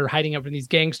cabin. They're hiding out from these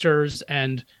gangsters,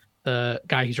 and the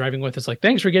guy he's driving with is like,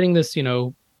 "Thanks for getting this,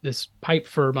 this pipe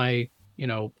for my,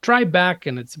 tribe back,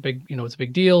 and it's a big, it's a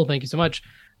big deal. Thank you so much."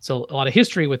 So a lot of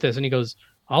history with this, and he goes,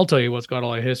 "I'll tell you what's got a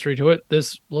lot of history to it.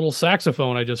 This little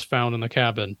saxophone I just found in the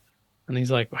cabin." And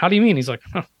he's like, "How do you mean?" He's like,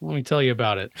 "Huh, let me tell you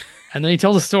about it." And then he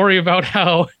tells a story about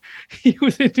how he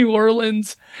was in New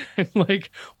Orleans and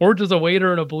like worked as a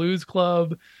waiter in a blues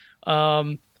club.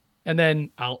 And then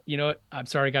I'm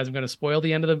sorry guys, I'm going to spoil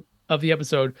the end of the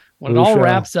episode. When it all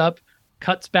wraps up,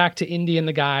 cuts back to Indy and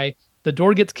the guy. The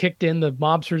door gets kicked in. The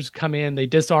mobsters come in. They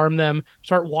disarm them.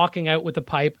 Start walking out with the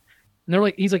pipe. And they're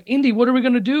like, he's like, "Indy, what are we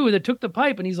going to do? They took the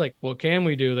pipe." And he's like, "What can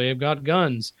we do? They've got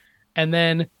guns." And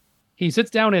then he sits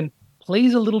down and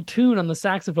plays a little tune on the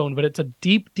saxophone, but it's a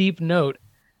deep, deep note.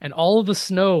 And all of the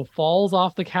snow falls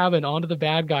off the cabin onto the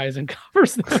bad guys and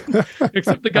covers them,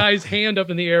 except the guy's hand up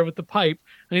in the air with the pipe.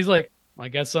 And he's like, "I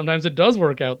guess sometimes it does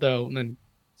work out, though." And then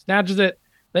snatches it.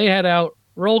 They head out.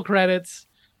 Roll credits.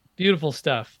 Beautiful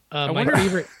stuff. My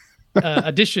favorite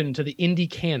addition to the Indy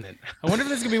canon. I wonder if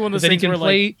this could be one of those That things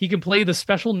where he can play the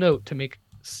special note to make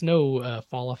snow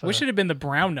fall off. Wish it had been the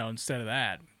brown note instead of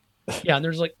that. Yeah, and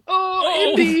there's like,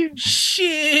 "Oh, Indy,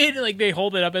 shit!" Like they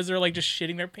hold it up as they're like just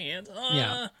shitting their pants.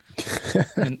 Yeah,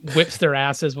 and whips their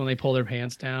asses when they pull their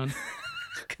pants down.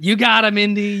 You got him,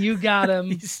 Indy. You got him.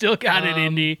 You still got it,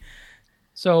 Indy.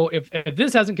 So if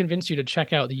this hasn't convinced you to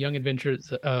check out the Young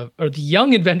Adventures of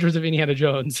Indiana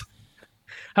Jones,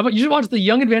 how about you should watch the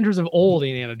Young Adventures of Old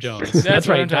Indiana Jones? That's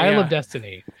right. Dial of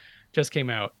Destiny just came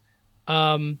out.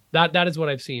 That is what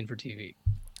I've seen for TV.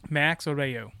 Max, what about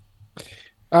you?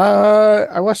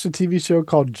 I watched a TV show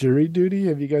called Jury Duty.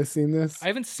 Have you guys seen this? I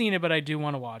haven't seen it, but I do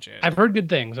want to watch it. I've heard good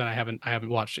things, and I haven't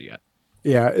watched it yet.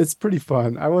 Yeah, it's pretty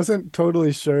fun. I wasn't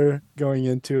totally sure going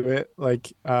into it,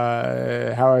 like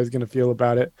how I was going to feel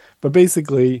about it. But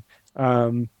basically,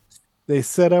 they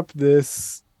set up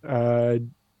this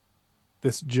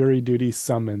jury duty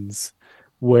summons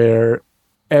where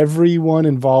everyone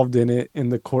involved in it, in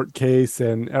the court case,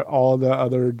 and all the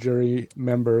other jury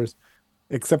members,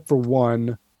 except for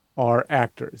one, are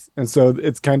actors. And so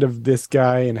it's kind of this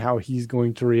guy and how he's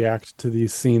going to react to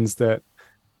these scenes that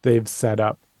they've set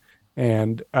up.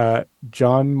 And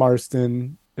John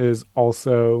Marston is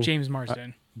also James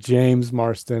Marsden. James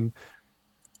Marston.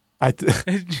 I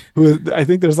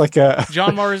think there's like a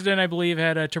John Marsden, I believe,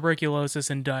 had tuberculosis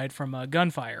and died from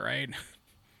gunfire, right?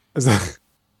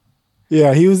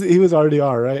 Yeah, he was already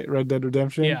all right. Red Dead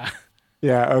Redemption.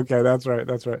 Yeah. Okay, that's right.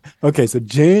 Okay, so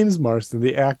James Marsden,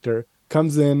 the actor,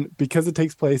 comes in because it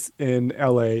takes place in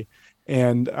L.A.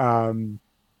 and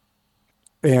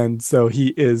so he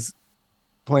is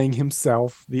playing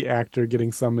himself, the actor,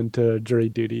 getting summoned to jury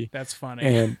duty. That's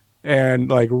funny. And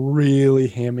like really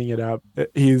hamming it up.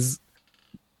 He's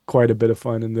quite a bit of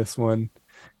fun in this one.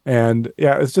 And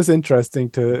yeah, it's just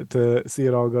interesting to see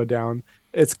it all go down.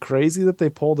 It's crazy that they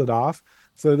pulled it off.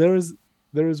 So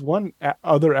there's one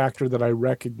other actor that I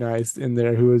recognized in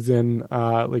there who was in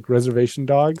like Reservation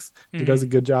Dogs. He does a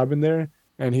good job in there,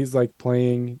 and he's like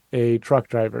playing a truck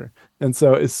driver. And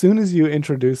so as soon as you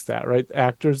introduce that, right,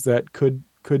 actors that could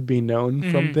be known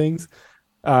from things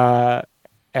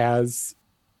as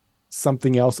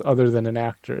something else other than an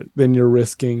actor, then you're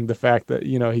risking the fact that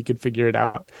he could figure it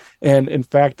out. And in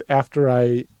fact,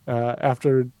 after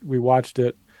we watched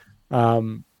it,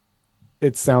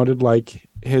 it sounded like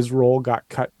his role got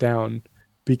cut down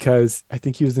because I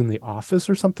think he was in The Office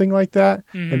or something like that.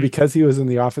 And because he was in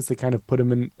The Office, they kind of put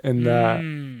him in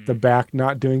the back,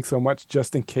 not doing so much,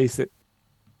 just in case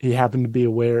he happened to be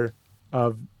aware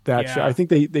of that show. I think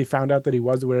they found out that he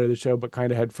was aware of the show, but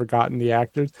kind of had forgotten the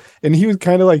actors. And he was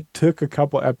kind of like took a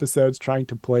couple episodes trying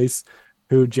to place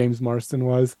who James Marston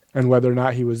was and whether or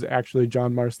not he was actually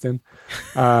John Marston.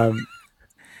 But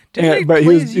he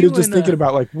was just thinking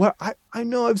about like, what I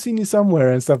know I've seen you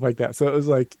somewhere and stuff like that. So it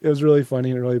was really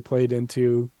funny and it really played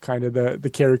into kind of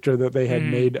the character that they had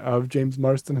made of James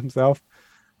Marston himself.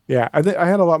 Yeah, I think I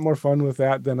had a lot more fun with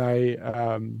that than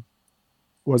I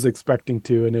was expecting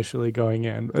to initially going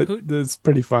in. It's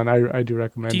pretty fun. I do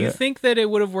recommend it. Do you think that it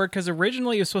would have worked? Because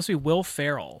originally it was supposed to be Will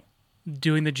Ferrell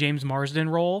doing the James Marsden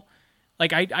role.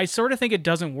 Like, I sort of think it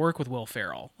doesn't work with Will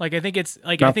Ferrell. Like, I think it's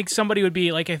like, I think somebody would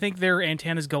be like, I think their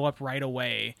antennas go up right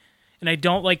away. And I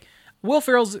don't like, Will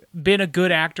Ferrell's been a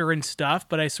good actor and stuff,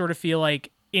 but I sort of feel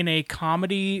like in a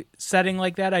comedy setting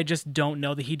like that, I just don't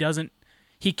know that he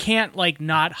he can't like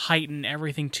not heighten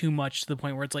everything too much to the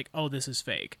point where it's like, oh, this is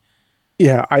fake.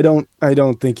 Yeah, I don't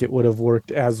think it would have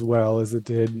worked as well as it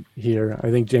did here. I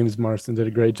think James Marsden did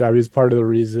a great job. He's part of the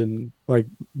reason, like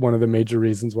one of the major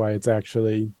reasons why it's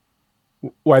actually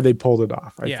why they pulled it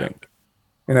off, I think.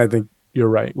 And I think you're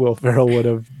right. Will Ferrell would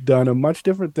have done a much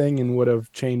different thing and would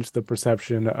have changed the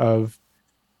perception of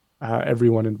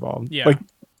everyone involved. Yeah. Like,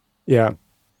 yeah.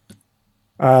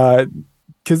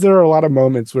 Because there are a lot of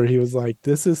moments where he was like,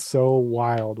 this is so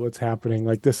wild what's happening.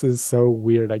 Like, this is so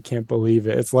weird. I can't believe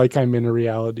it. It's like I'm in a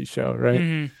reality show,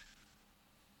 right?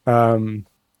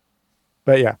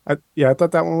 But yeah, I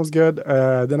thought that one was good.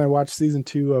 Then I watched season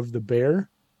 2 of The Bear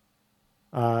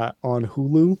on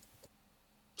Hulu.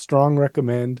 Strong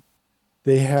recommend.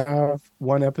 They have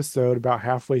one episode about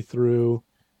halfway through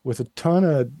with a ton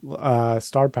of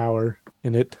star power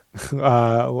in it.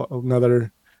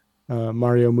 Another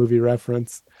Mario movie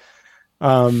reference.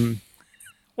 Wow.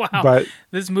 But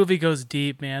this movie goes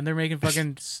deep, man. They're making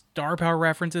fucking star power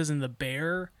references in The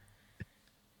Bear.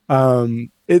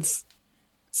 It's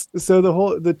so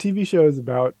the TV show is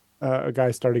about a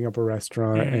guy starting up a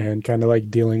restaurant and kind of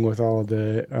like dealing with all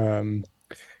the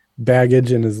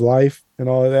baggage in his life and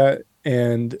all of that.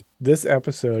 And this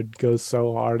episode goes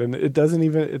so hard, and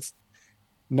it's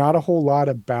not a whole lot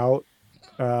about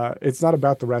it's not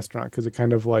about the restaurant, because it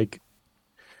kind of like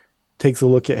takes a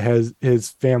look at his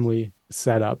family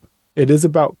setup. It is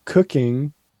about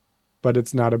cooking, but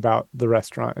it's not about the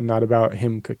restaurant and not about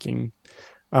him cooking.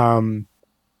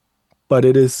 But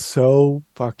it is so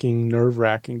fucking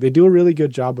nerve-wracking. They do a really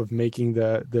good job of making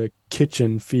the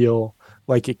kitchen feel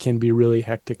like it can be really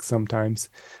hectic sometimes.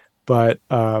 But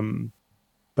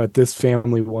this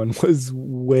family one was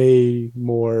way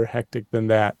more hectic than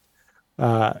that.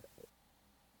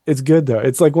 It's good though.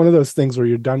 It's like one of those things where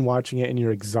you're done watching it and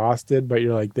you're exhausted, but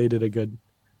you're like, they did a good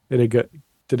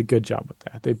job with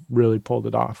that. They really pulled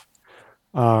it off.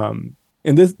 And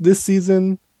this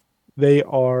season, they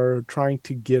are trying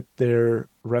to get their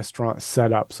restaurant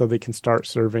set up so they can start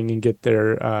serving and get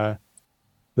their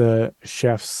the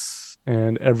chefs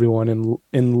and everyone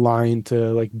in line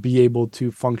to like be able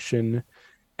to function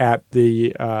at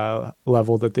the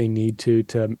level that they need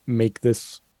to make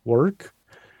this work.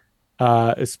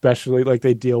 Especially like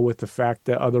they deal with the fact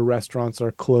that other restaurants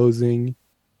are closing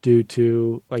due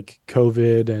to like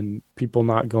COVID and people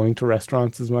not going to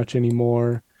restaurants as much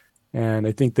anymore. And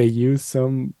I think they use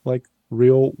some like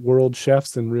real world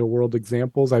chefs and real world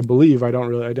examples. I believe, I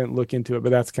didn't look into it,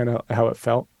 but that's kind of how it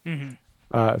felt.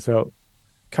 So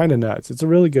kind of nuts. It's a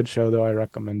really good show though. I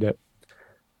recommend it.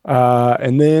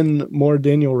 And then more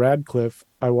Daniel Radcliffe.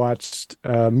 I watched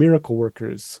Miracle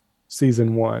Workers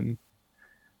season 1.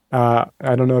 I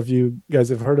don't know if you guys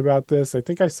have heard about this. I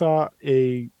think I saw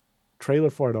a trailer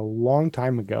for it a long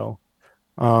time ago.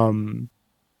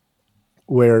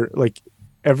 Where like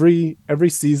every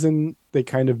season they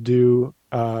kind of do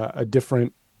a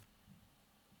different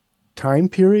time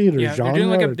period or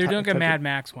genre. They're doing a Mad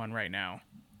Max one right now.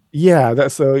 Yeah,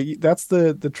 that's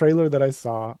the trailer that I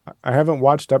saw. I haven't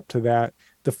watched up to that.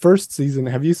 The first season,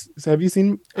 have you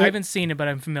seen it? I haven't seen it, but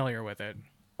I'm familiar with it.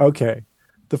 Okay.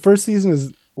 The first season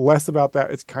is less about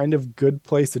that. It's kind of Good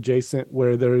Place adjacent,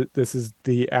 where this is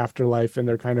the afterlife and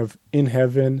they're kind of in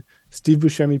heaven. Steve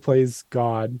Buscemi plays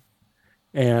God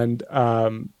and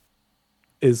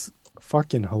is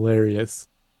fucking hilarious.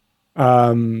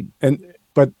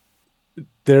 But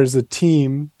there's a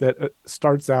team that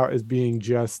starts out as being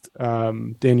just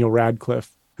Daniel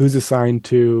Radcliffe, who's assigned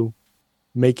to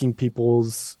making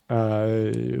people's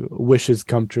wishes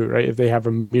come true, right? If they have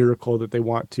a miracle that they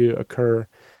want to occur,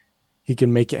 he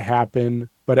can make it happen,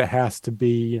 but it has to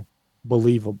be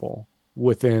believable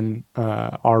within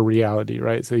our reality,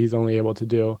 right? So he's only able to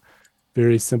do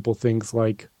very simple things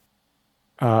like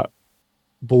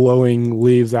blowing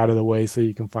leaves out of the way so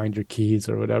you can find your keys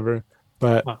or whatever.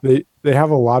 But they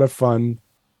have a lot of fun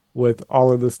with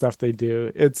all of the stuff they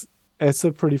do. It's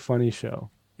a pretty funny show.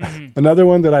 Another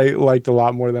one that I liked a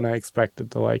lot more than I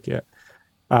expected to like it.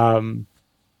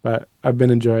 But I've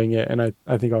been enjoying it, and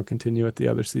I think I'll continue with the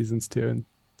other seasons too and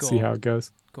see how it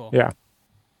goes. Cool.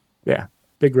 Yeah.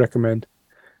 Big recommend.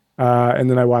 And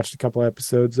then I watched a couple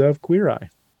episodes of Queer Eye,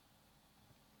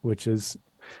 which is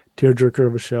tearjerker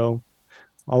of a show.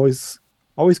 Always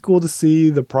cool to see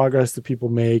the progress that people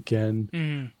make,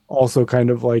 and also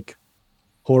kind of like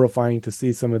horrifying to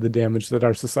see some of the damage that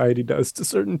our society does to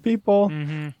certain people,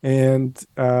 and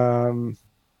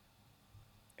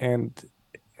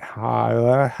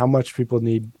how much people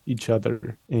need each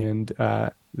other, and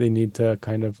they need to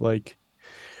kind of like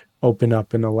open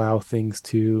up and allow things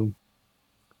to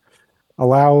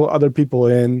allow other people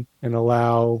in and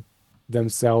allow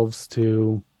themselves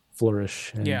to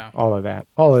flourish and Yeah. all of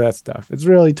that stuff. It's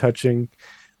really touching.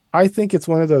 I think it's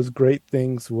one of those great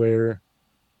things where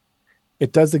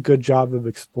it does a good job of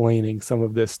explaining some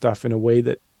of this stuff in a way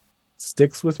that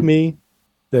sticks with me,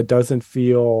 that doesn't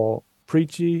feel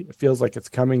preachy. It feels like it's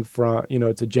coming from,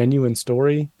 it's a genuine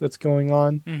story that's going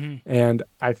on. And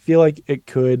I feel like it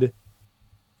could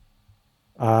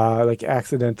like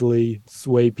accidentally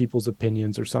sway people's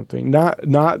opinions or something.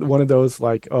 Not one of those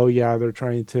like, oh yeah, they're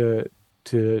trying to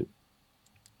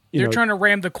they're trying to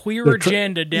ram the queer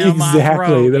agenda down my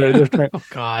exactly. throat. They're trying, Oh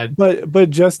God. but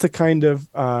just to kind of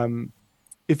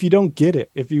if you don't get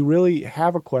it, if you really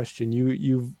have a question,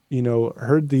 you've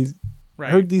heard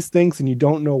these things and you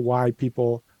don't know why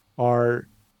people are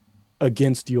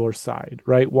against your side,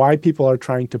 right? Why people are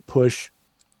trying to push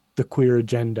the queer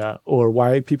agenda or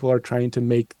why people are trying to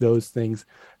make those things.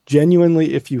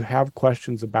 Genuinely, if you have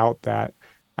questions about that,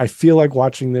 I feel like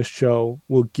watching this show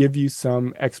will give you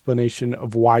some explanation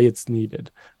of why it's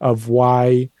needed, of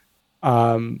why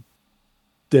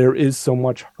there is so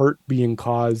much hurt being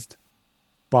caused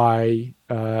by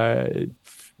the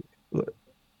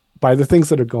things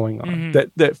that are going on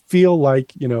that feel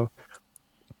like,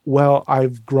 well,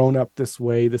 I've grown up this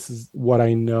way. This is what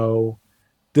I know.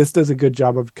 This does a good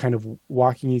job of kind of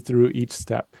walking you through each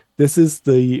step. This is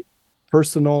the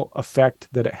personal effect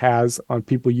that it has on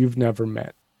people you've never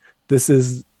met. This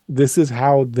is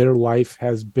how their life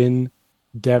has been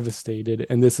devastated,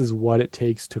 and this is what it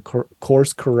takes to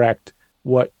course correct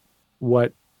what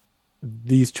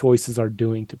these choices are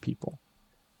doing to people.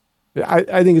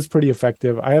 I think it's pretty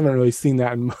effective. I haven't really seen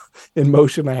that in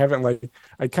motion.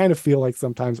 I kind of feel like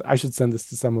sometimes I should send this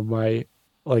to some of my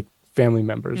like family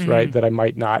members, right? That I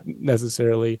might not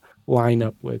necessarily line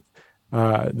up with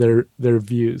their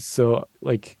views. So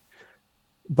like,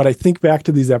 but I think back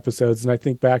to these episodes and I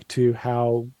think back to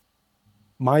how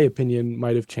my opinion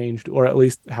might have changed, or at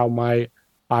least how my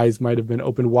eyes might have been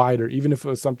opened wider, even if it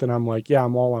was something I'm like, yeah,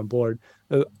 I'm all on board.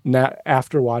 Now,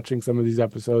 after watching some of these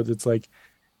episodes, it's like,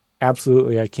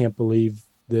 absolutely, I can't believe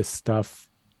this stuff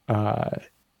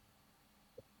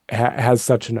has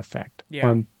such an effect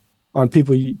on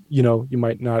people you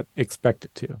might not expect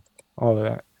it to. All of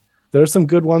that. There are some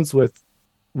good ones with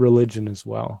religion as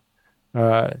well,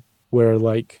 where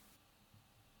like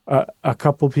a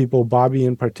couple people, Bobby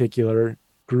in particular,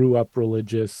 grew up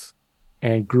religious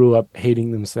and grew up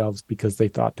hating themselves because they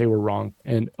thought they were wrong.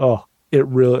 And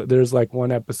there's like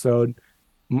one episode,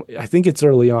 I think it's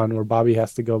early on, where Bobby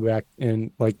has to go back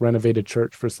and like renovate a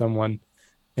church for someone,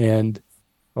 and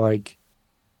like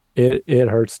it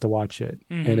hurts to watch it.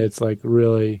 And it's like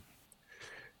really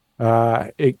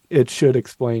it should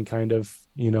explain kind of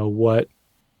what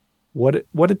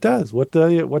it does, what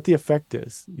the effect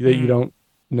is that you don't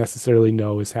necessarily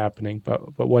know is happening,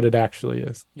 but what it actually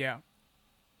is. Yeah.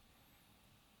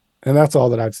 And that's all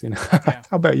that I've seen. How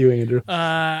about you, Andrew?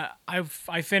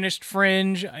 I finished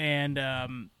Fringe, and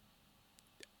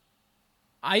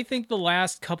I think the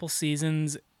last couple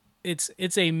seasons,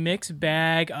 it's a mixed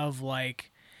bag of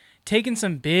like taking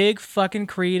some big fucking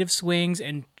creative swings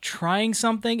and trying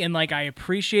something, and like I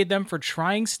appreciate them for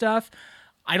trying stuff.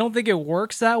 I don't think it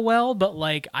works that well, but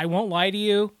like I won't lie to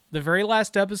you, the very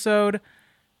last episode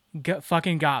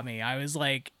fucking got me. I was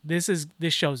like, this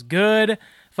show's good.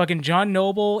 Fucking John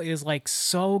Noble is like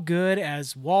so good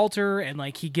as Walter, and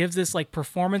like he gives this like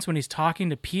performance when he's talking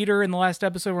to Peter in the last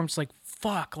episode where I'm just like,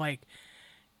 fuck, like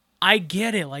I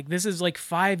get it. Like this is like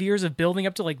 5 years of building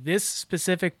up to like this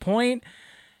specific point,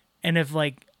 and if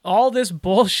like all this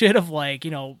bullshit of like,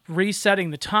 resetting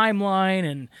the timeline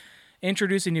and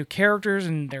introducing new characters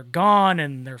and they're gone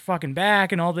and they're fucking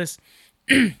back and all this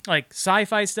like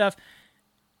sci-fi stuff,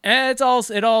 it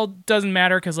all doesn't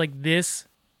matter because like this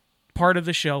part of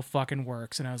the show fucking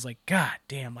works. And I was like, God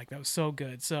damn, like that was so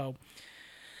good. So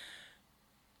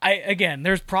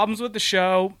there's problems with the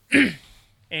show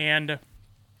and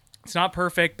it's not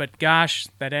perfect, but gosh,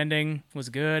 that ending was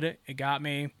good. It got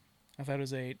me. I thought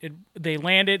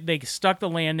they stuck the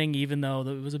landing, even though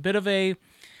it was a bit of a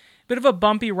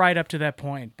bumpy ride up to that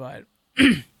point, but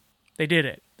they did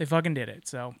it. They fucking did it.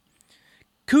 So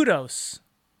kudos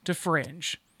to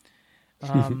Fringe.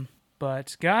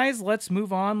 But guys, let's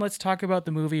move on. Let's talk about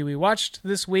the movie we watched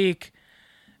this week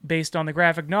based on the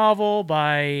graphic novel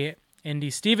by Andy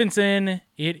Stevenson.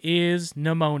 It is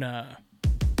Nimona.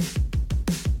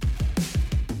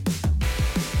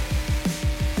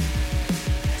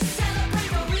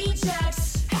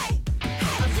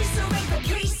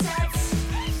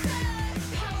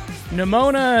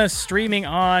 Nimona, streaming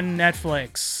on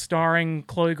Netflix, starring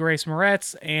Chloe Grace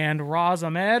Moretz and Roz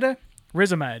Ahmed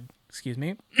Rizamed, excuse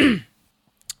me.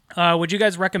 Would you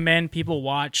guys recommend people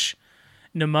watch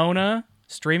Nimona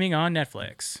streaming on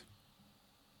Netflix?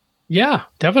 Yeah,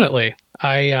 definitely.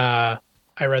 I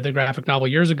read the graphic novel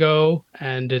years ago,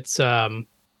 and it's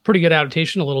pretty good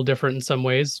adaptation. A little different in some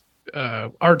ways,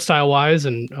 art style wise,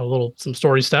 and some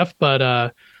story stuff. But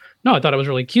no, I thought it was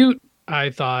really cute. I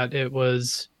thought it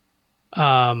was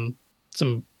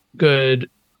some good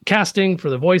casting for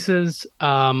the voices.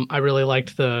 I really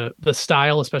liked the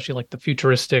style, especially like the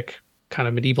futuristic kind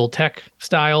of medieval tech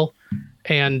style.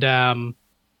 And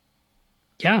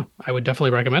yeah, I would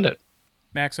definitely recommend it.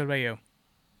 Max, what about you?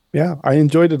 Yeah, I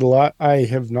enjoyed it a lot. I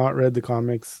have not read the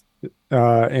comics,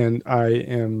 and I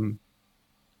am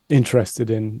interested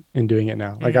in doing it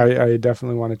now. Like I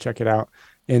definitely want to check it out.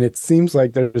 And it seems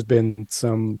like there's been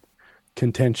some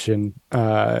contention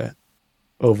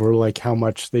over like how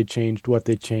much they changed, what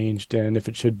they changed, and if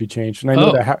it should be changed. And I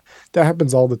know that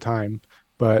happens all the time,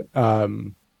 but I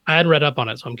had read up on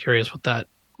it, so I'm curious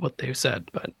what they said.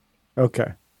 But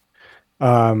okay.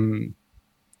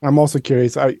 I'm also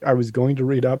curious. I was going to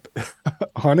read up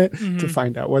on it to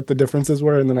find out what the differences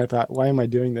were, and then I thought, why am I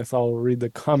doing this? I'll read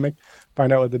the comic,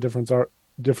 find out what the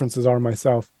differences are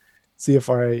myself, see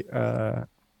if I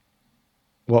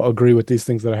agree with these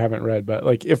things that I haven't read. But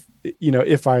like if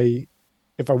I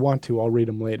want to, I'll read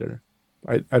them later.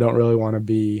 I don't really want to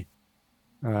be.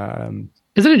 Isn't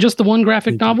it just the one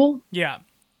graphic novel? Yeah,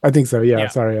 I think so. Yeah.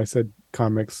 Sorry, I said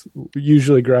comics.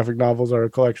 Usually graphic novels are a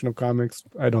collection of comics.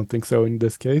 I don't think so in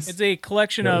this case. It's a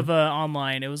collection of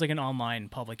online. It was like an online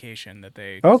publication that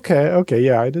they. Okay.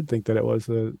 Yeah, I did think that it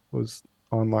was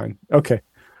online. Okay.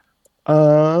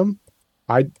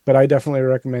 I definitely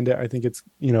recommend it. I think it's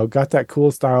got that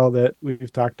cool style that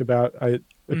we've talked about. I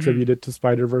attribute it to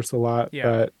Spider-Verse a lot.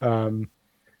 Yeah. But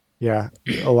yeah,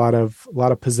 a lot of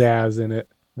pizzazz in it.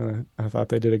 I thought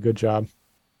they did a good job.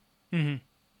 Mm-hmm.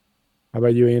 How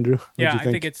about you, Andrew? Yeah, I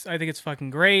think it's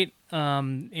fucking great.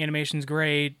 Animation's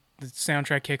great. The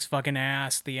soundtrack kicks fucking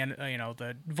ass.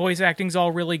 The voice acting's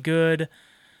all really good.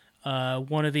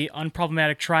 One of the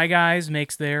unproblematic Try Guys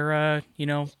makes their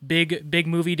big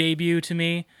movie debut to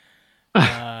me.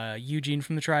 Eugene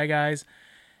from the Try Guys.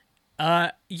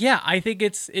 Yeah, I think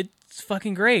it's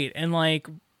fucking great. And like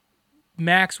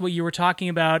Max, what you were talking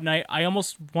about, and I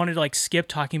almost wanted to like skip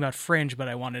talking about Fringe, but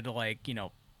I wanted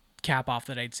to cap off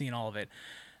that I'd seen all of it.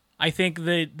 I think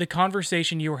the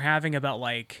conversation you were having about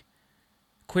like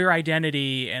queer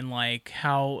identity and like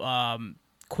how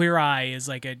Queer Eye is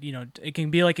like it can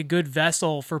be like a good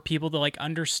vessel for people to like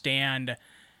understand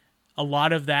a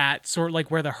lot of that sort of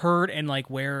like where the hurt and like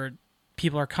where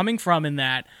people are coming from in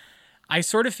that. I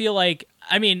sort of feel like,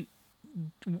 I mean,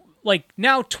 like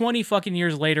now 20 fucking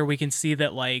years later, we can see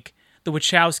that like the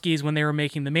Wachowskis, when they were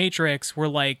making The Matrix, were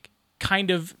like kind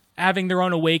of having their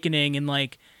own awakening and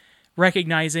like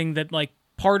recognizing that like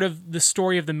part of the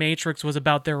story of The Matrix was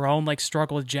about their own like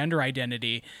struggle with gender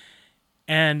identity.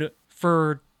 And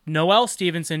for Noelle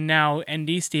Stevenson, now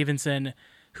ND Stevenson,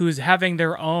 who's having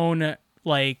their own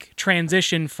like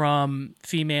transition from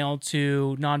female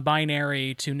to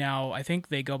non-binary to now I think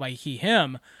they go by he,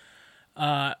 him.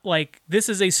 Like this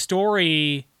is a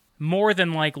story more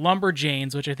than like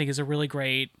Lumberjanes, which I think is a really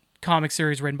great comic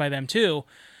series written by them too.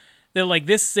 That like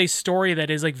this is a story that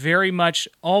is like very much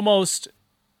almost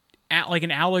like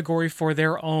an allegory for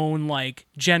their own like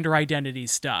gender identity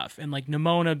stuff, and like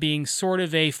Nimona being sort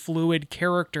of a fluid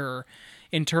character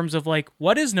in terms of like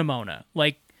what is Nimona,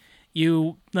 like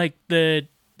you like the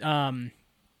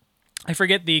I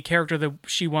forget the character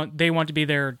that they want to be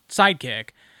their sidekick,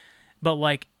 but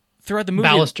like throughout the movie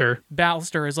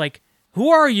Ballister is like, who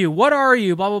are you, what are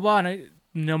you, blah blah blah, and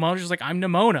Nimona's just like, I'm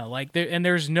Nimona, like and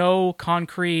there's no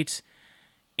concrete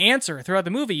answer throughout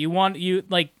the movie.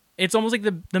 It's almost like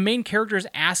the main character is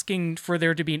asking for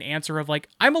there to be an answer of like,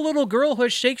 I'm a little girl who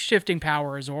has shape-shifting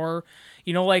powers, or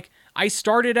like I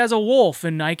started as a wolf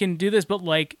and I can do this, but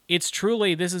like it's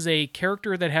truly, this is a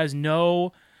character that has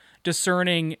no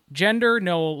discerning gender,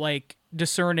 no like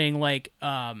discerning like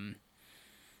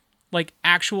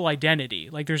actual identity.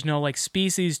 Like there's no like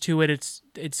species to it.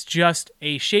 It's just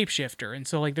a shapeshifter. And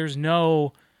so like there's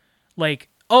no like,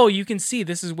 oh, you can see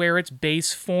this is where its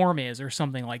base form is or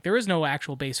something. Like there is no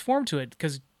actual base form to it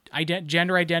because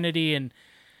gender identity and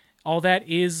all that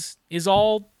is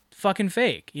all fucking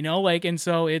fake, like, and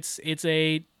so it's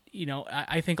a,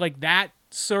 I think like that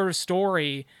sort of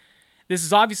story, this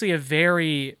is obviously a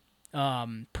very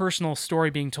personal story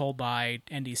being told by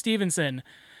ND Stevenson.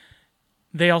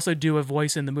 They also do a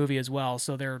voice in the movie as well,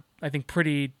 so they're, I think,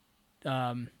 pretty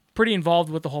involved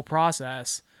with the whole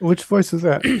process. Which voice is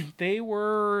that? They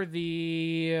were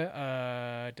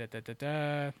the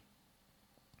I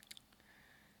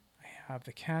have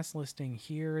the cast listing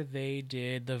here. They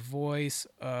did the voice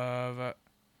of.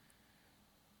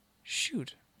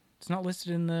 Shoot, it's not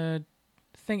listed in the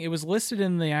thing. It was listed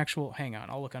in the actual. Hang on,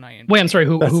 I'll look on IMDb. Wait, I'm sorry.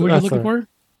 Who were you looking for?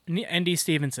 Andy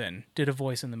Stevenson did a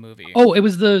voice in the movie. Oh, it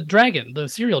was the dragon, the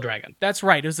cereal dragon. That's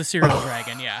right. It was the cereal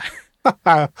dragon. Yeah.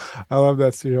 I love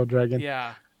that cereal dragon.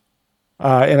 Yeah.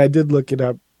 And I did look it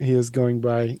up. He is going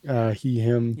by he,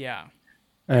 him. Yeah.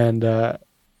 And it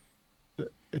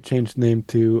changed the name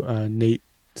to Nate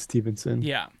Stevenson.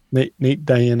 Yeah. Nate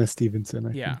Diana Stevenson,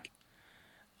 I think.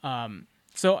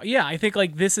 So yeah, I think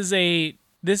like this is a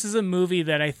movie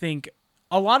that I think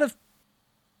a lot of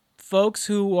folks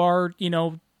who are,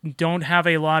 don't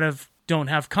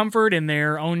have comfort in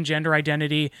their own gender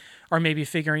identity are maybe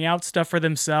figuring out stuff for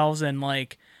themselves, and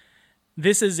like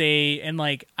this it's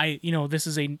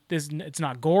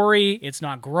not gory, it's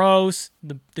not gross,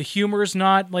 the humor's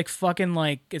not like fucking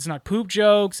like, it's not poop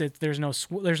jokes, if there's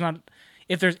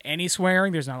any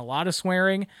swearing, there's not a lot of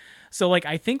swearing. So like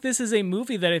I think this is a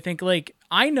movie that I think like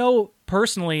I know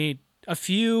personally a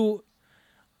few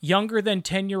younger than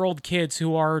 10-year-old kids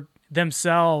who are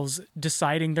themselves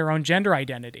deciding their own gender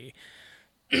identity.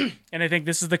 And I think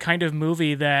this is the kind of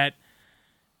movie that,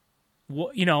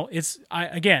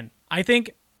 I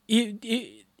think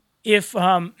if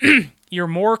you're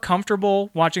more comfortable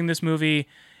watching this movie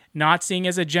not seeing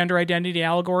as a gender identity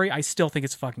allegory, I still think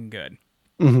it's fucking good.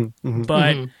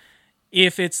 But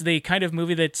if it's the kind of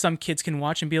movie that some kids can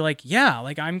watch and be like, yeah,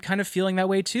 like I'm kind of feeling that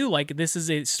way too, like this is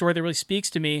a story that really speaks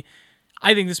to me,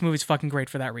 I think this movie's fucking great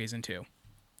for that reason too.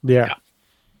 Yeah,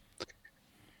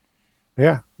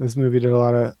 this movie did a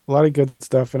lot of good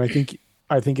stuff, and I think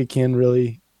it can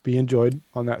really be enjoyed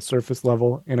on that surface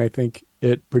level, and I think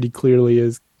it pretty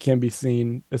clearly can be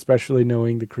seen, especially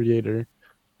knowing the creator,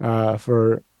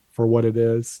 for what it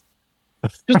is.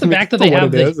 Just the fact that they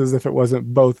have as if it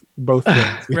wasn't both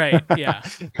things. Right, yeah.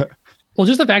 Well,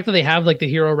 just the fact that they have like the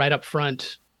hero right up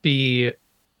front be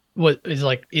what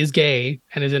is gay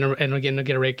and is in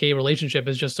a gay relationship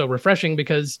is just so refreshing,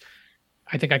 because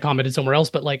I think I commented somewhere else,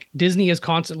 but like Disney is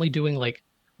constantly doing like,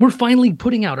 we're finally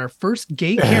putting out our first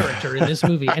gay character in this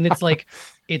movie, and it's like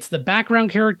it's the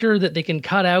background character that they can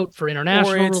cut out for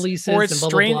international releases, or it's and blah,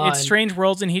 blah, blah, it's Strange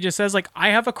Worlds, and he just says like, I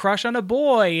have a crush on a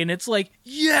boy, and it's like,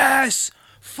 yes,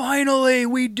 finally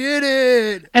we did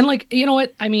it. And like, you know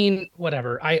what? I mean,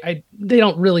 whatever. They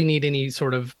don't really need any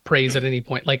sort of praise at any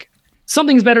point. Like,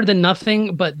 something's better than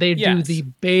nothing, but they do the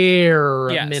bare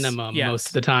minimum most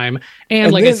of the time.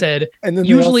 And like I said,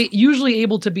 usually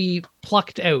able to be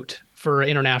plucked out for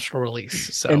international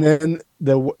release. So, and then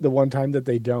the one time that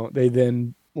they don't, they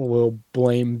then will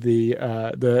blame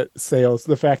the sales,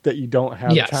 the fact that you don't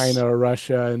have China or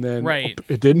Russia, and then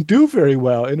it didn't do very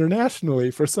well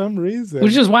internationally for some reason,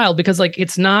 which is wild, because like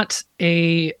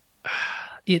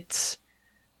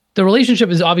the relationship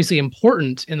is obviously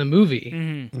important in the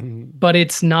movie, but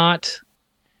it's not,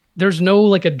 there's no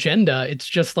like agenda. It's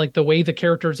just like the way the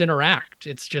characters interact.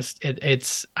 It's just,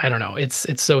 it's, I don't know. It's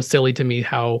so silly to me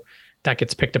how that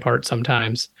gets picked apart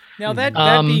sometimes. Now that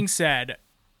being said,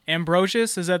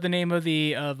 Ambrosius, is that the name of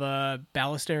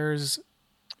Ballister's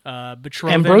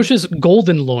betrothed? Ambrosius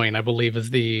Goldenloin, I believe,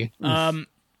 is the that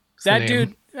name.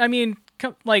 Dude. I mean,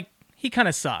 like, he kind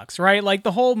of sucks, right? Like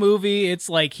the whole movie, it's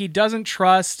like he doesn't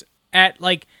trust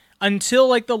until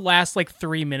like the last like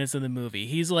 3 minutes of the movie.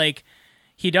 He's like,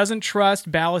 he doesn't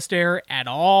trust Ballister at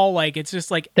all. Like, it's just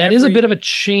like that is a bit of a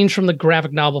change from the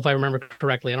graphic novel, if I remember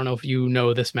correctly. I don't know if you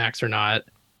know this, Max, or not.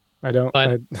 I don't.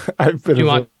 But I've been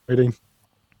avoiding.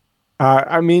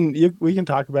 I mean, we can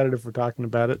talk about it if we're talking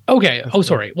about it. Okay.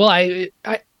 Sorry. Well,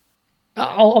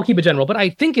 I'll keep it general, but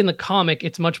I think in the comic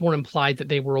it's much more implied that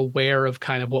they were aware of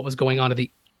kind of what was going on.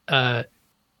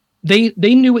 They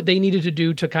knew what they needed to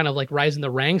do to kind of like rise in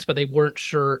the ranks, but they weren't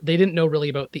sure. They didn't know really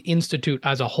about the Institute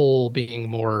as a whole being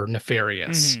more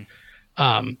nefarious.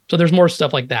 So there's more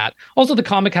stuff like that. Also, the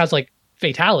comic has like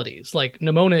fatalities. Like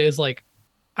Nimona is like,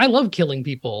 I love killing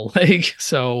people. Like,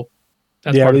 so.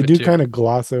 That's they do kind of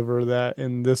gloss over that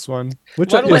in this one,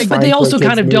 which but they also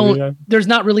kind of don't. There's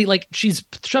not really like, she's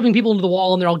shoving people into the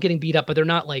wall and they're all getting beat up, but they're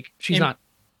not like, she's not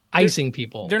icing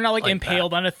people. They're not like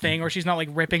impaled on a thing, or she's not like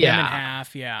ripping them in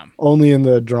half. Yeah. Only in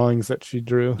the drawings that she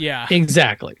drew. Yeah.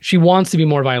 Exactly. She wants to be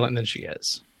more violent than she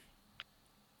is.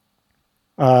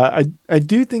 I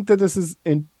do think that this is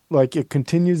it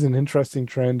continues an interesting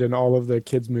trend in all of the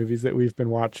kids movies that we've been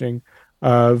watching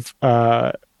of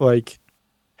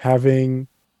having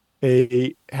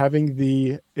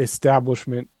the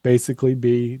establishment basically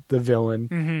be the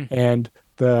villain, and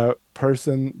the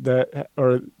person that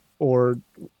or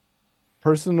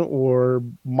person or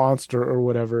monster or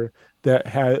whatever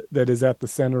that is at the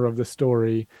center of the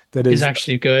story that Is is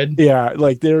actually good. yeah,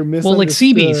 like they're Well, like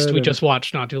Sea Beast, we misunderstood. just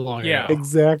watched not too long Yeah. ago.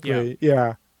 Exactly.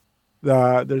 Yeah.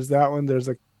 There's that one.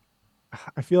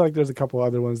 I feel like there's a couple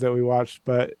other ones that we watched,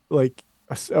 but like,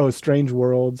 Strange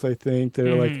Worlds, I think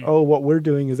they're like, Mhm. oh, what we're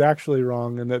doing is actually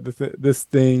wrong, and that this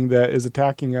thing that is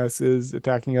attacking us as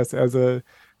a,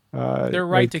 They're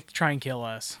right to try and kill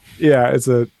us. yeah, it's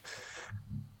a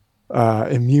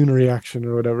immune reaction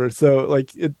or whatever. So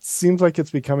like, it seems like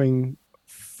it's becoming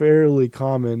fairly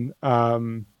common.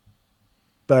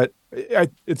 But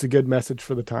it's a good message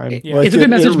for the time. Like, It's a good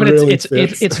message, but really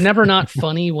it's never not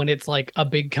funny when it's like a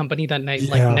big company that night,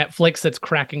 like Yeah. Netflix, that's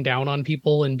cracking down on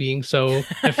people and being so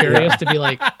nefarious to be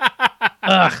like,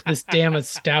 ugh, this damn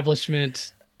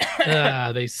establishment,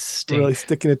 they stink. really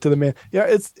sticking it to the man.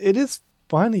 Yeah, it is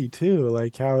funny too,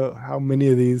 like how many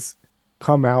of these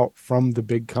come out from the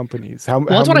big companies. Well,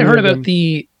 that's what I heard about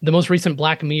the most recent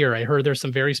Black Mirror. I heard there's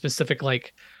some very specific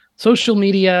like social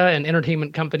media and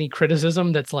entertainment company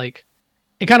criticism that's like,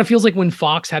 it kind of feels like when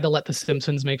Fox had to let The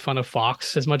Simpsons make fun of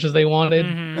Fox as much as they wanted.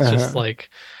 Mhm. It's just like,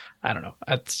 I don't know.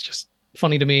 That's just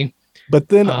funny to me. But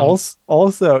then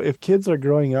also, if kids are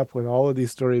growing up with all of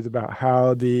these stories about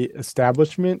how the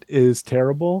establishment is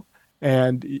terrible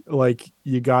and like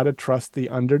you got to trust the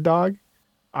underdog,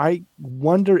 I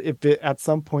wonder if at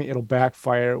some point it'll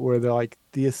backfire where they're like,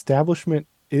 the establishment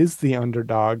is the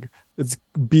underdog. It's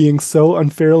being so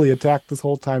unfairly attacked this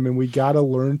whole time, and we got to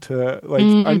learn to like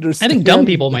understand. I think dumb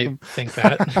people might think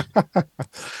that.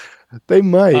 They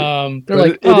might. They're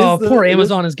like, oh, poor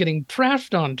Amazon is getting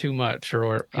trashed on too much,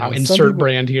 or insert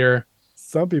brand here.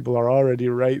 Some people are already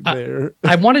right there.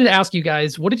 I wanted to ask you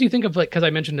guys, what did you think of, like, because I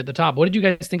mentioned at the top, what did you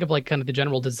guys think of like kind of the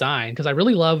general design? Because I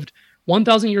really loved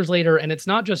 1,000 Years Later, and it's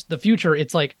not just the future.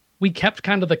 It's like we kept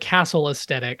kind of the castle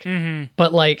aesthetic,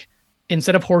 but like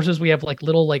instead of horses, we have like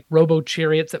little like robo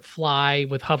chariots that fly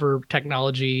with hover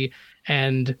technology,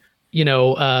 and they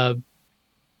only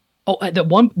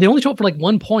show up for like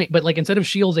 1 point, but like instead of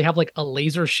shields, they have like a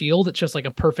laser shield. It's just like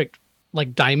a perfect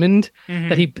like diamond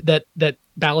that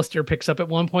Balestier picks up at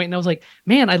 1 point. And I was like,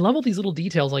 man, I love all these little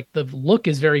details. Like the look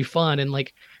is very fun, and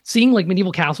like seeing like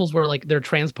medieval castles where like they're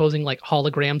transposing like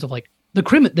holograms of like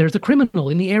there's a criminal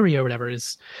in the area or whatever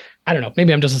is, I don't know,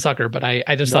 maybe I'm just a sucker, but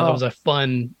I just thought that was a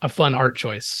fun art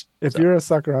choice. If you're a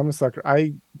sucker, I'm a sucker.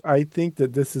 I think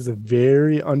that this is a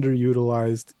very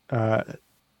underutilized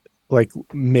like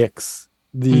mix,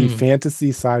 the fantasy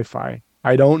sci-fi.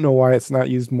 I don't know why it's not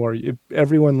used more.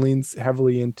 Everyone leans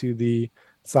heavily into the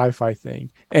sci-fi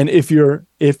thing, and if you're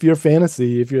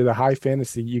fantasy, if you're the high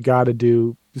fantasy, you got to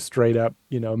do straight up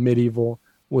medieval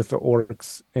with the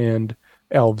orcs and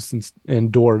elves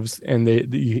and dwarves, and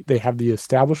they have the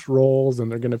established roles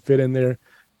and they're going to fit in there.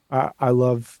 I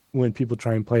love when people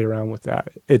try and play around with that.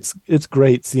 It's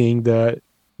great seeing the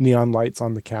neon lights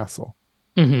on the castle.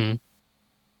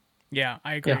 Yeah,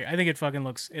 I agree. Yeah. I think it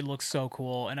looks so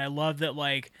cool, and I love that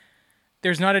like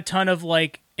there's not a ton of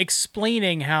like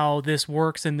explaining how this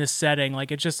works in this setting.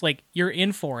 Like it's just like you're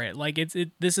in for it. Like it's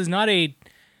not even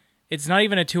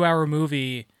a 2-hour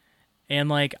movie, and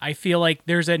like I feel like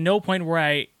there's at no point where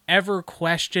I ever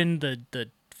question the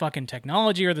fucking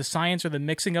technology or the science or the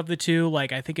mixing of the two.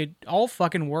 Like I think it all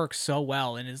fucking works so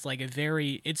well, and is like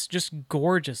it's just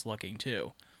gorgeous looking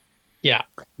too. Yeah,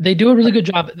 they do a really good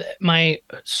job. My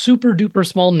super duper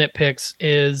small nitpicks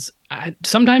is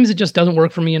sometimes it just doesn't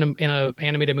work for me in a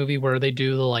animated movie where they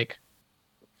do the like,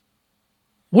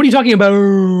 what are you talking about?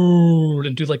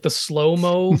 And do like the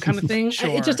slow-mo kind of thing.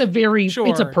 Sure. It's just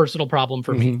it's a personal problem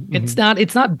for me. It's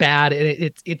not bad.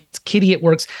 It's kiddie. It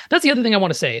works. That's the other thing I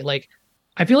want to say. Like,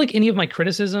 I feel like any of my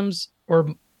criticisms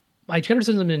or my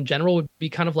criticism in general would be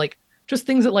kind of like just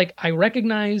things that like I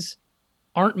recognize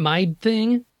aren't my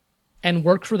thing and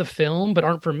work for the film, but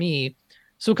aren't for me.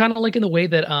 So kind of like in the way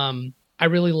that I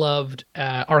really loved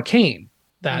Arcane,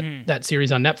 that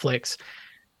series on Netflix.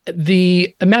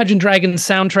 The Imagine Dragons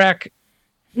soundtrack,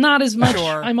 not as much.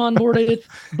 Sure. I'm on board with,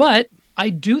 but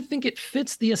I do think it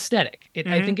fits the aesthetic.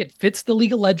 I think it fits the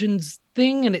League of Legends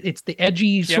thing, and it's the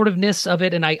edgy sort of ness of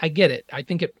it, and I get it. I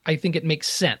think it makes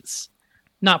sense.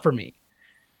 Not for me.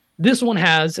 This one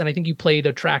has, and I think you played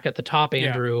a track at the top,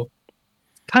 Andrew.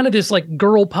 Kind of this like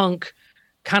girl punk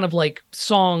kind of like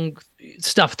song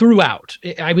stuff throughout.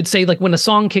 I would say like when a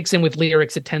song kicks in with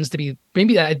lyrics, it tends to be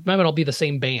maybe it might all be the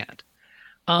same band.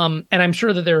 And I'm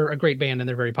sure that they're a great band and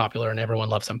they're very popular and everyone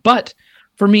loves them. But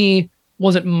for me,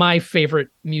 wasn't my favorite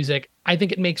music. I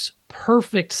think it makes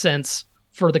perfect sense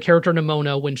for the character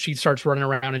Nimona when she starts running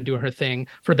around and doing her thing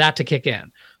for that to kick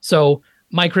in. So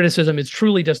my criticism is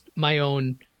truly just my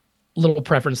own little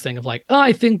preference thing of like, oh,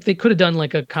 I think they could have done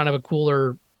like a kind of a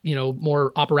cooler,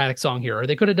 more operatic song here, or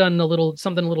they could have done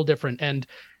something a little different. And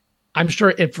I'm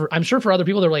sure for other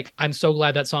people, they're like, I'm so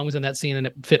glad that song was in that scene and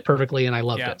it fit perfectly and I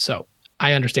loved it. So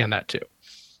I understand that too.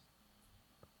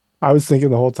 I was thinking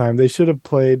the whole time they should have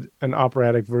played an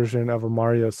operatic version of a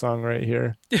Mario song right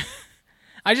here.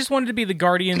 I just wanted to be the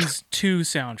Guardians 2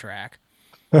 soundtrack.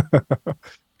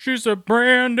 She said,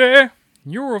 Brandy,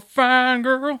 you're a fine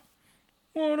girl.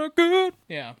 What a good.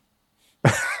 Yeah.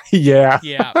 Yeah.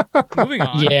 Yeah. Moving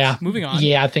on. Yeah. Moving on.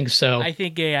 Yeah, I think so. I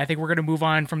think we're going to move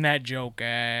on from that joke.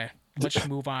 Let's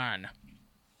move on.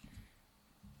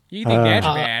 You think that's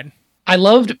bad? I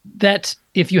loved that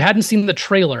if you hadn't seen the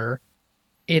trailer,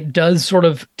 it does sort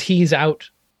of tease out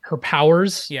her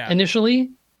powers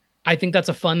initially. I think that's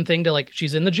a fun thing to like,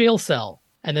 she's in the jail cell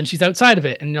and then she's outside of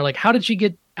it. And you're like, how did she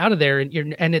get out of there?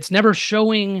 And it's never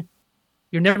showing,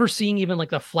 you're never seeing even like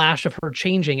the flash of her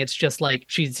changing. It's just like,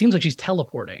 it seems like she's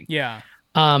teleporting. Yeah.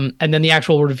 And then the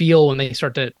actual reveal when they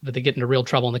they get into real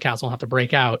trouble in the castle and have to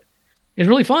break out is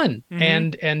really fun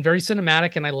and very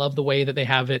cinematic. And I love the way that they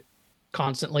have it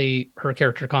her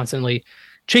character constantly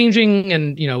changing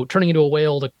and, turning into a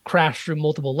whale to crash through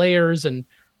multiple layers and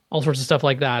all sorts of stuff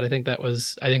like that. I think that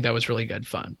was really good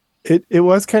fun. It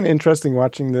was kind of interesting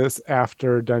watching this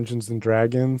after Dungeons and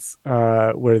Dragons,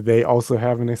 where they also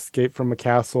have an escape from a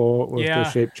castle with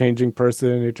a shape-changing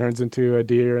person who turns into a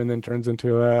deer and then turns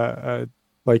into a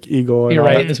like eagle. You're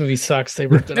right. This movie sucks. They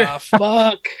ripped it off.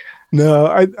 Fuck. No,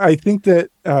 I think that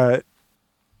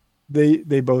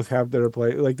they both have their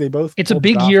play. Like they both. It's a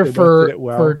big year for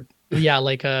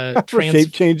like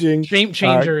shape changers in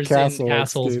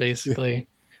castles, basically.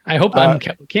 I hope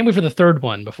can't wait for the third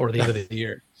one before the end of the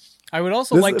year. I would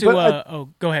also like to.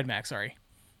 Go ahead, Max. Sorry.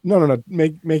 No.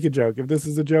 Make a joke. If this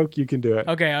is a joke, you can do it.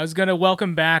 Okay, I was gonna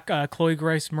welcome back Chloe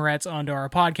Grace Moretz onto our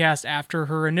podcast after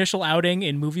her initial outing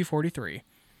in movie 43.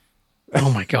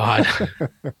 Oh my god!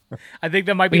 I think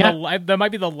that might be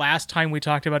the last time we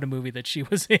talked about a movie that she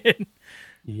was in.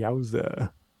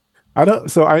 Yowza. I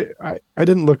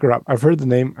didn't look her up. I've heard the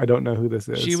name. I don't know who this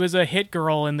is. She was a hit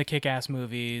girl in the Kick-Ass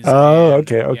movies. Oh,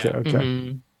 okay.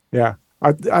 Mm-hmm. Yeah.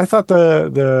 I thought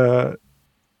the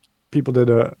people did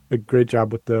a great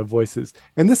job with the voices.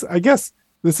 And I guess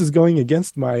this is going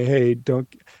against my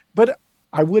but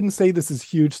I wouldn't say this is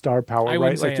huge star power,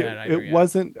 right? Like it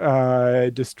wasn't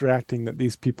distracting that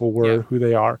these people were who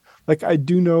they are. Like I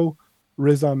do know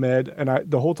Riz Ahmed, and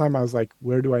the whole time I was like,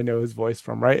 where do I know his voice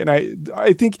from, right? And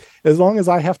I think as long as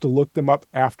I have to look them up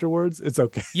afterwards, it's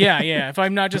okay. Yeah. If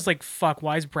I'm not just like, fuck,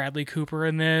 why is Bradley Cooper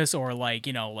in this? Or like,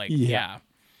 Yeah,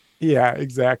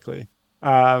 exactly.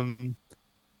 But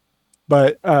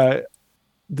the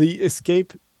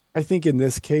escape, I think in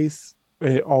this case,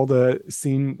 all the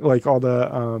scene, like all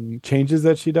the changes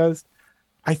that she does,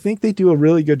 I think they do a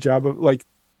really good job of like,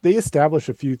 they establish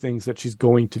a few things that she's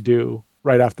going to do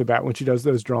right off the bat when she does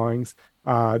those drawings.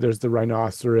 There's the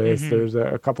rhinoceros, there's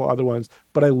a couple other ones,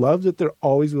 but I love that they're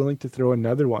always willing to throw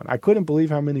another one. I couldn't believe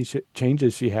how many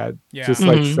changes she had, just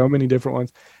like so many different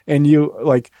ones. And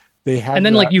they had, and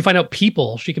then like you find out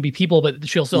she could be people, but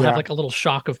she'll still have like a little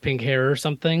shock of pink hair or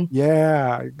something.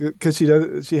 Yeah, because she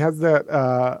has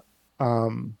that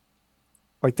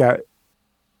like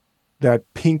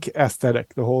that pink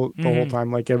aesthetic the whole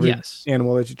time, like every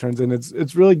animal that she turns in.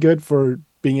 It's really good for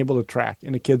being able to track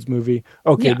in a kid's movie.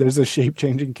 Okay, there's a shape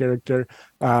changing character,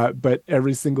 but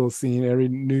every single scene, every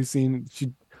new scene,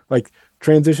 she like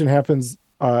transition happens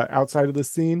outside of the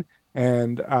scene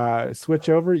and switch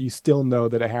over. You still know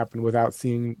that it happened without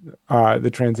seeing the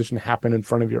transition happen in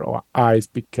front of your eyes,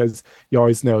 because you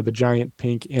always know the giant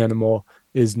pink animal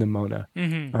is Nimona.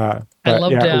 I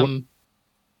loved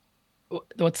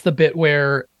what's the bit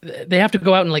where they have to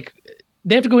go out and like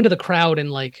they have to go into the crowd and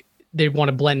like they want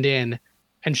to blend in,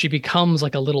 and she becomes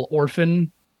like a little orphan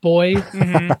boy.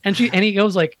 And he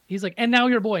goes like, he's like, and now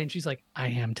you're a boy, and she's like, I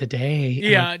am today.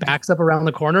 And like backs up around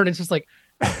the corner, and it's just like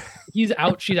she's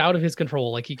out of his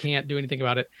control. Like he can't do anything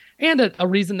about it. And a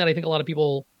reason that I think a lot of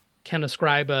people can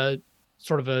ascribe a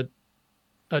sort of a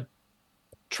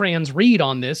trans read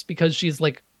on this, because she's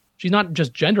not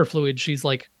just gender fluid, she's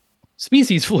like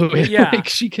species fluid. Like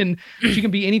she can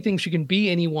be anything, she can be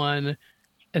anyone.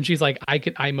 And she's like,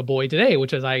 I'm a boy today,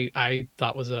 which is I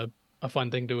thought was a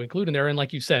fun thing to include in there. And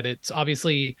like you said, it's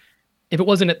obviously, if it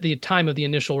wasn't at the time of the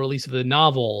initial release of the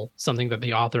novel, something that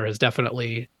the author has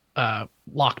definitely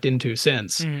locked into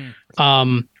since.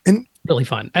 And really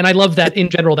fun. And I love that in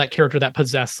general, that character, that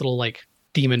possessed little like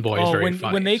demon boy is very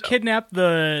funny. When they kidnap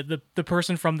the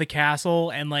person from the castle,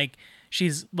 and like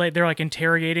she's like, they're like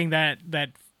interrogating that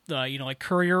like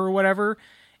courier or whatever,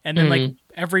 and then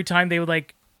every time they would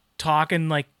like talk and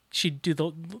like she'd do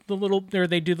the little, or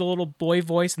they do the little boy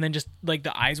voice, and then just like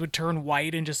the eyes would turn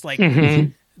white and just like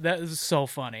that is so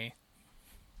funny.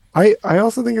 I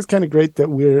also think it's kind of great that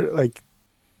we're like,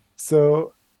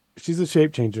 so she's a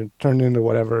shape changer, turned into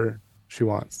whatever she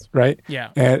wants, right? Yeah.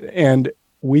 And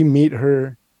we meet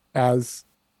her as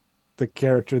the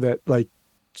character that like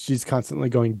she's constantly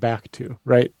going back to,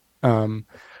 right?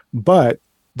 But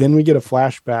then we get a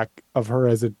flashback of her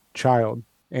as a child,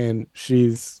 and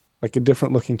she's like a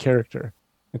different looking character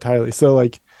entirely. So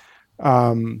like,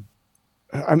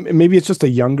 maybe it's just a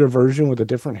younger version with a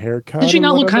different haircut. Did she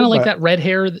not look kind of like but... that red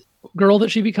hair girl that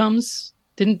she becomes?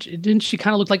 Didn't she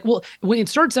kind of look like, well, when it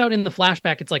starts out in the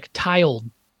flashback, it's like tiled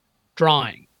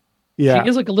drawing. Yeah. She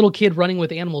is like a little kid running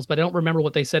with animals, but I don't remember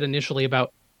what they said initially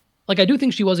about, like, I do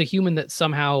think she was a human that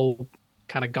somehow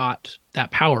kind of got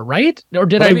that power, right? Or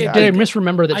did I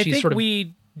misremember that she's sort of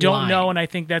we don't know, and I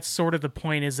think that's sort of the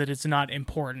point, is that it's not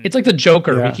important. It's like the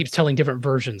Joker. He keeps telling different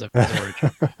versions of his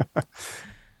origin.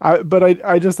 But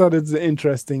I just thought it's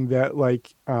interesting that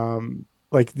like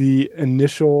the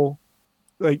initial,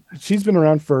 like she's been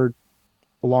around for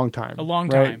a long time.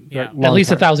 Yeah. At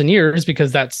least 1,000 years,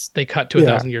 because they cut to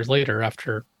 1,000 years later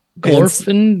after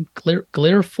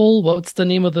Glirful. What's the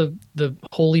name of the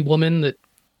holy woman that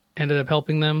ended up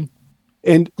helping them?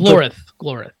 And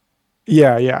Glorith.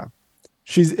 Yeah.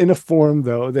 She's in a form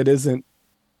though that isn't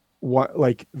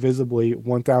like visibly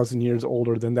 1,000 years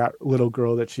older than that little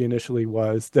girl that she initially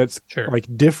was. That's like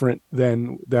different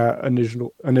than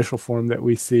the initial form that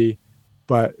we see,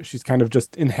 but she's kind of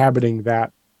just inhabiting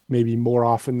that maybe more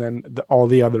often than all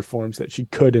the other forms that she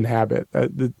could inhabit.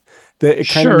 That it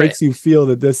kind of makes you feel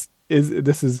that this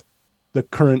is the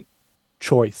current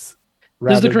choice.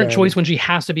 This is the current choice when she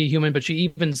has to be a human, but she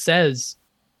even says,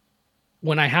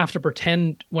 when I have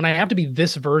to be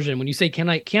this version, when you say, can't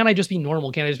I just be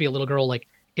normal? Can't I just be a little girl? Like,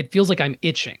 it feels like I'm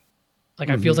itching.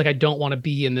 Like, I feels like I don't want to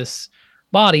be in this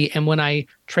body. And when I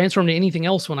transform to anything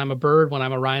else, when I'm a bird, when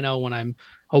I'm a rhino, when I'm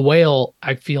a whale,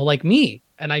 I feel like me.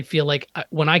 And I feel like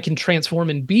when I can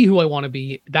transform and be who I want to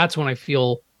be, that's when I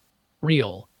feel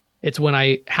real. It's when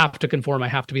I have to conform. I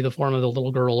have to be the form of the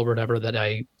little girl or whatever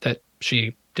that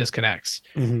she disconnects.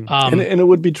 And it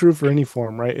would be true for any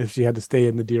form, right? If she had to stay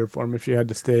in the deer form, if she had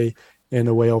to stay in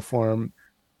a whale form,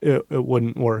 it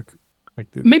wouldn't work.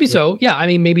 Maybe so. Yeah. I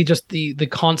mean, maybe just the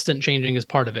constant changing is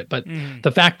part of it. But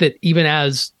the fact that even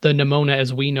as the Nimona,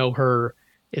 as we know her,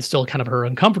 is still kind of her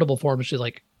uncomfortable form. She's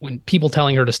like, when people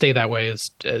telling her to stay that way is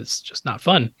just not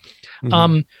fun.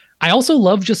 I also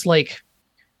love just like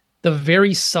the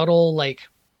very subtle, like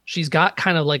she's got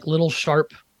kind of like little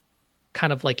sharp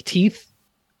kind of like teeth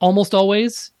almost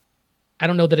always. I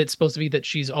don't know that it's supposed to be that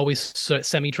she's always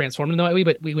semi-transformed in that way,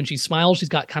 but when she smiles, she's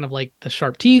got kind of like the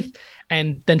sharp teeth.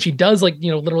 And then she does like,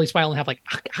 literally smile and have like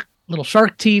little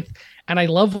shark teeth. And I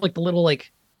love like the little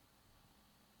like,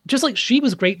 just like she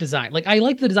was great design. Like I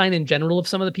like the design in general of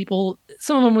some of the people.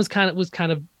 Some of them was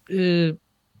kind of a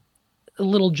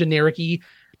little generic-y,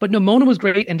 but Nimona was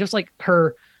great. And just like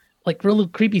her like really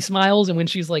creepy smiles. And when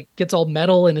she's like gets all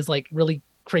metal and is like really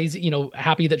crazy,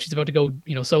 happy that she's about to go,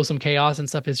 sow some chaos and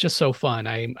stuff, is just so fun.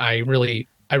 I really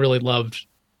loved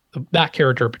that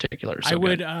character in particular. So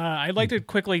I'd like to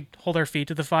quickly hold our feet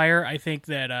to the fire. I think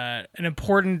that an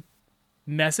important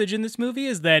message in this movie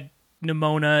is that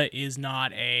Nimona is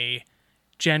not a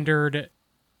gendered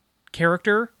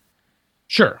character.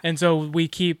 Sure. And so we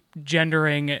keep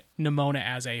gendering Nimona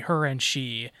as a her and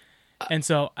she. And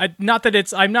so I'm not trying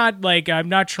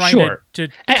to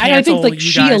I think like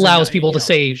she allows people to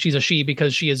say she's a she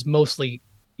because she is mostly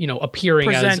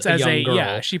appearing as a young girl.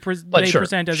 Yeah,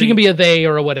 present as she can be a they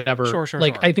or a whatever. Sure.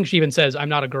 I think she even says, "I'm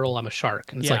not a girl, I'm a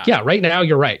shark." And it's like, yeah, right now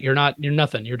you're right. You're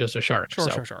nothing. You're just a shark.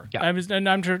 Sure. Yeah.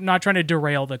 I'm not trying to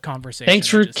derail the conversation. Thanks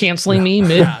for canceling me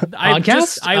mid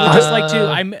podcast. I would just like to.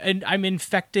 I'm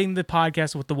infecting the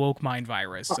podcast with the woke mind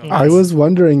virus. So I was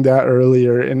wondering that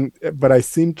earlier, but I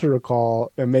seem to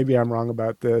recall, and maybe I'm wrong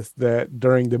about this, that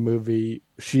during the movie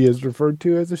she is referred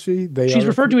to as a she. She's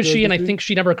referred to as she, and I think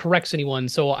she never corrects anyone.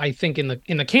 So I think in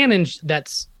the canon,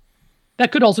 that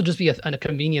could also just be a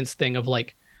convenience thing of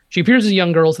like she appears as a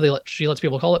young girl, so she lets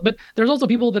people call it. But there's also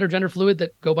people that are gender fluid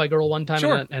that go by girl one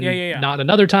time and not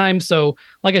another time. So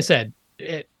like I said,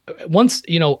 once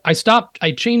I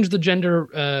changed the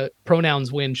gender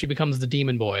pronouns when she becomes the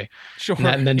demon boy. Sure,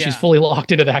 and then she's fully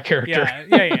locked into that character.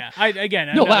 Yeah.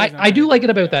 I do like it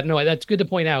about that. No, that's good to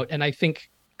point out, and I think.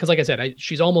 Because like I said,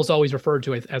 she's almost always referred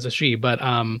to as a she, but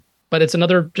it's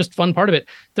another just fun part of it.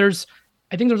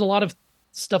 I think there's a lot of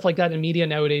stuff like that in media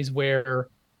nowadays where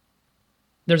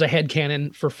there's a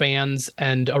headcanon for fans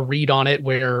and a read on it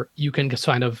where you can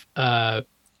kind of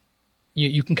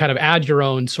you can kind of add your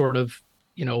own sort of,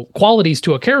 qualities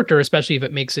to a character, especially if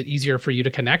it makes it easier for you to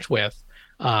connect with.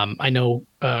 I know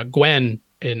Gwen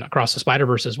in Across the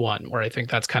Spider-Verse is one where I think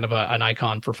that's kind of an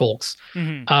icon for folks.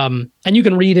 And you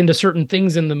can read into certain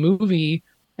things in the movie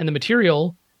and the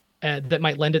material that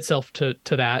might lend itself to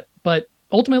that. But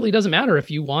ultimately, it doesn't matter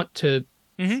if you want to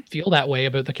feel that way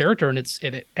about the character and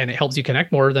it helps you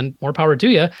connect more, then more power to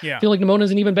you. Yeah. I feel like Nimona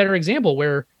is an even better example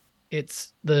where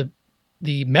it's the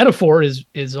metaphor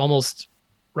is almost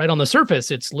right on the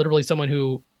surface. It's literally someone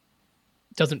who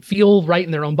doesn't feel right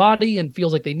in their own body and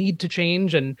feels like they need to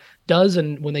change and does,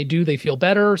 and when they do, they feel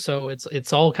better. So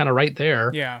it's all kind of right there.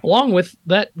 Yeah. Along with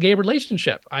that gay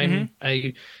relationship.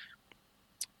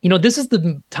 This is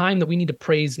the time that we need to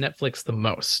praise Netflix the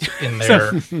most in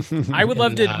their. I would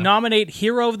love to nominate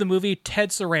hero of the movie Ted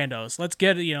Sarandos. Let's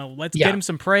get him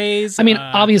some praise. I mean,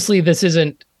 obviously this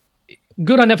isn't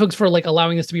good on Netflix for like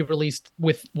allowing this to be released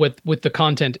with the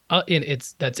content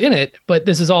that's in it, but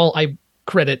this is all I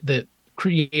credit the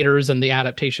creators and the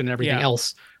adaptation and everything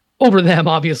else over them,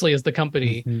 obviously, as the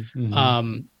company.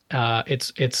 I'm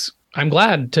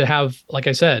glad to have, like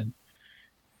I said,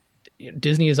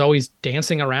 Disney is always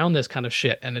dancing around this kind of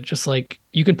shit, and it's just like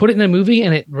you can put it in a movie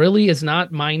and it really is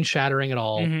not mind shattering at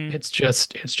all. It's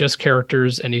just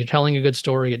characters and you're telling a good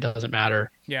story. It doesn't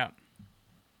matter. Yeah.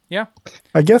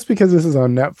 I guess because this is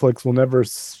on Netflix, we'll never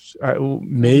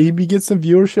maybe get some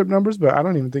viewership numbers, but I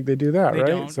don't even think they do that, right?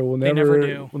 Don't. So we'll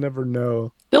never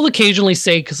know. They'll occasionally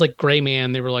say, because like Gray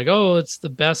Man, they were like, "Oh, it's the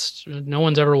best. No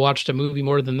one's ever watched a movie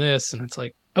more than this," and it's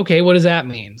like, okay, what does that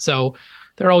mean? So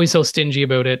they're always so stingy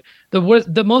about it.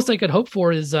 The most I could hope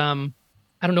for is I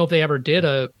don't know if they ever did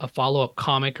a follow-up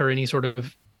comic or any sort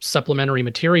of supplementary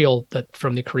material that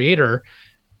from the creator.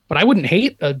 But I wouldn't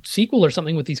hate a sequel or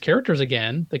something with these characters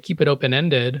again that keep it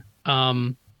open-ended.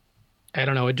 I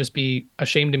don't know. It'd just be a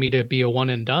shame to me to be a one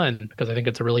and done because I think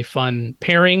it's a really fun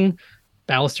pairing,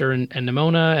 Ballister and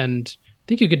Nimona. And I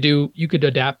think you could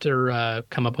adapt or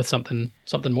come up with something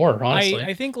more, honestly.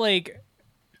 I think like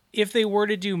if they were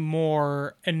to do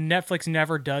more, and Netflix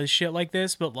never does shit like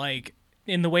this, but like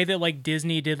in the way that like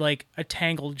Disney did like a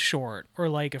Tangled short or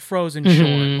like a Frozen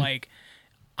short, like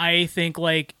I think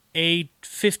like a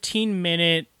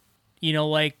 15-minute,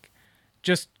 like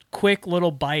just quick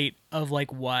little bite of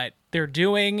like what they're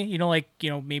doing,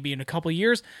 maybe in a couple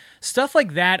years, stuff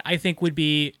like that. I think would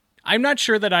be. I'm not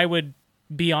sure that I would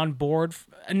be on board.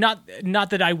 Not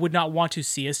that I would not want to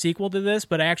see a sequel to this,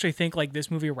 but I actually think like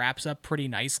this movie wraps up pretty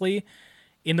nicely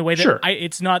in the way that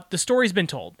it's not the story's been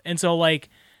told, and so like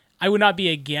I would not be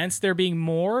against there being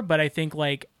more, but I think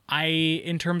like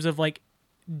in terms of like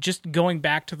just going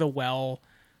back to the well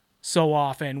so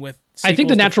often with I think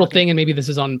the natural thing, and maybe this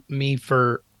is on me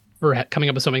for coming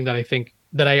up with something that I think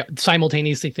that I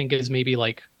simultaneously think is maybe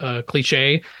like a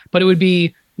cliche, but it would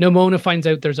be Nimona finds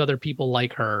out there's other people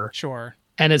like her. Sure.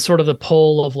 And it's sort of the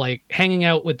pull of like hanging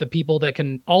out with the people that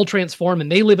can all transform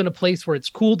and they live in a place where it's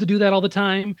cool to do that all the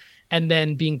time. And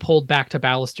then being pulled back to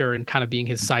Ballister and kind of being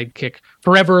his sidekick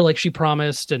forever, like she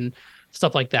promised and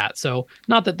stuff like that. So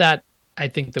not that I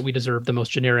think that we deserve the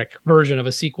most generic version of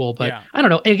a sequel, but I don't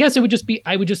know. I guess it would just be,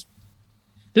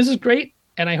 this is great.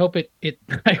 And I hope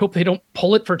I hope they don't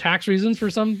pull it for tax reasons for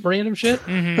some random shit.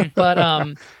 But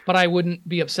I wouldn't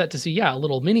be upset to see, a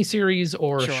little mini series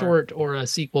or a short or a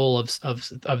sequel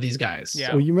of these guys.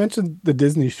 Yeah. Well, you mentioned the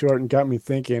Disney short and got me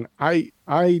thinking.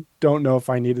 I don't know if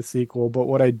I need a sequel, but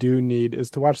what I do need is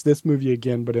to watch this movie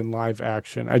again, but in live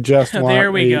action. I just want.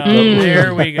 There we go.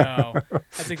 There we go.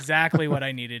 That's exactly what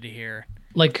I needed to hear.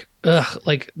 Like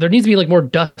there needs to be like more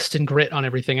dust and grit on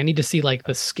everything. I need to see like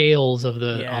the scales of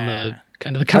the on the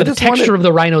kind of the texture of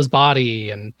the rhino's body,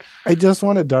 and I just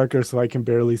want it darker so I can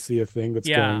barely see a thing that's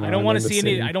going on. I don't want to see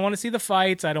any. I don't want to see the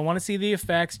fights. I don't want to see the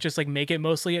effects. Just like make it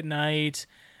mostly at night.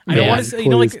 I don't want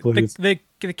to see.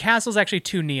 The castle's actually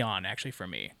too neon. Actually, for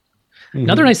me.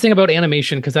 Another nice thing about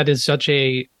animation, because that is such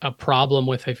a problem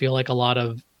with I feel like a lot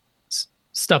of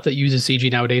stuff that uses CG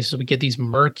nowadays. So we get these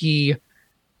murky,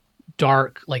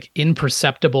 dark, like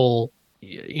imperceptible,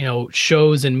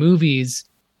 shows and movies.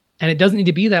 And it doesn't need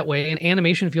to be that way. And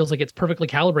animation feels like it's perfectly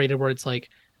calibrated where it's like,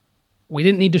 we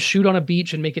didn't need to shoot on a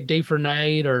beach and make it day for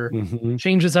night or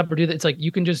change this up or do that. It's like,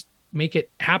 you can just make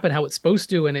it happen how it's supposed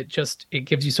to. And it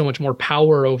gives you so much more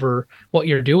power over what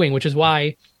you're doing, which is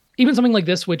why even something like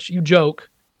this, which you joke,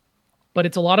 but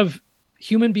it's a lot of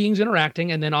human beings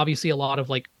interacting. And then obviously a lot of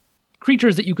like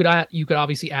creatures that you could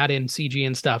obviously add in CG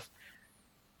and stuff.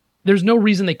 There's no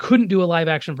reason they couldn't do a live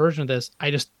action version of this.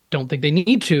 I just don't think they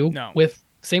need to with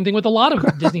Same thing with a lot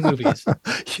of Disney movies.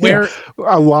 Yeah,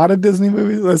 a lot of Disney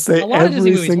movies. Let's say A lot of Disney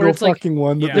every movies where single it's like, fucking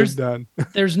one that yeah. they've done.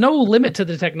 There's no limit to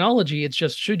the technology. It's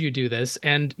just, should you do this?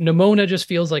 And Nimona just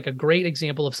feels like a great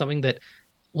example of something that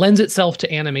lends itself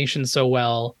to animation so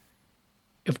well.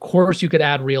 Of course, you could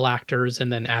add real actors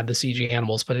and then add the CG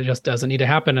animals, but it just doesn't need to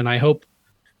happen. And I hope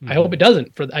it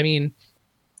doesn't. I mean,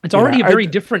 it's already a very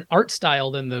different art style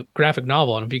than the graphic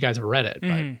novel. I don't know if you guys have read it,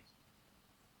 but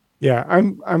Yeah,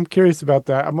 I'm curious about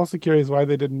that. I'm also curious why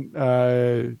they didn't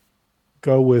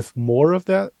go with more of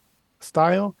that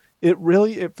style.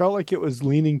 It felt like it was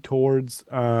leaning towards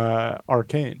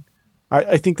Arcane.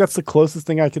 I think that's the closest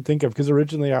thing I could think of, because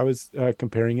originally I was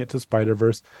comparing it to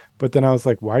Spider-Verse, but then I was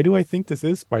like, why do I think this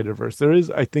is Spider-Verse? There is,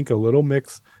 I think, a little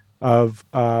mix of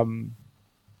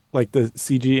like the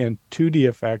CG and 2D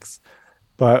effects,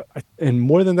 and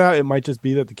more than that, it might just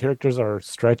be that the characters are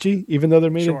stretchy, even though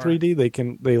they're made in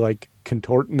 3D. They like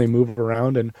contort and they move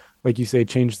around, and like you say,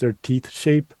 change their teeth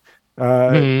shape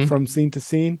from scene to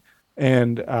scene,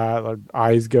 and their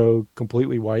eyes go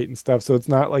completely white and stuff. So it's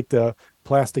not like the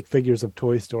plastic figures of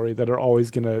Toy Story that are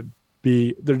always gonna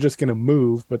be. They're just gonna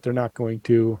move, but they're not going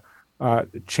to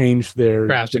change their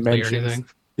dimensions.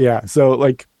 Yeah, so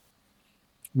like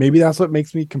maybe that's what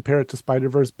makes me compare it to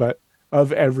Spider-Verse, but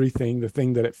of everything, the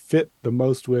thing that it fit the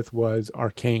most with was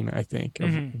Arcane, I think.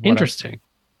 Interesting.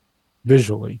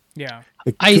 Visually. Yeah.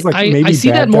 I see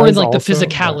that more in like the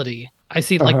physicality. But... I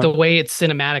see like the way it's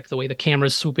cinematic, the way the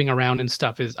camera's swooping around and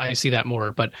stuff I see that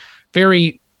more, but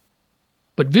visually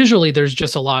there's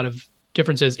just a lot of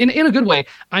differences in a good way.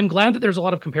 I'm glad that there's a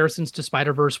lot of comparisons to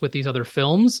Spider-Verse with these other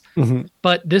films,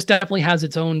 but this definitely has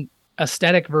its own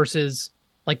aesthetic versus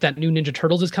like that new Ninja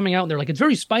Turtles is coming out and they're like, it's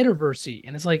very Spider-Verse-y.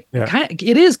 And it's like,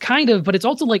 it is kind of, but it's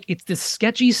also like, it's this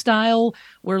sketchy style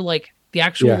where like the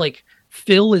actual like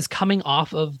fill is coming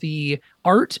off of the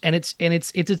art, and it's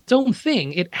its own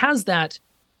thing. It has that,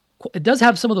 it does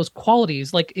have some of those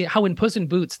qualities, like how in Puss in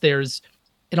Boots, it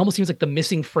almost seems like the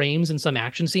missing frames in some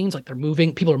action scenes, like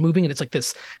people are moving and it's like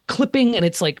this clipping, and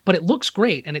it's like, but it looks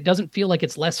great and it doesn't feel like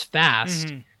it's less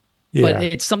fast. But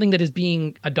it's something that is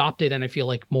being adopted, and I feel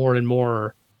like more and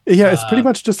more. Yeah, it's pretty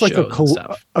much just like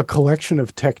a collection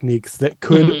of techniques that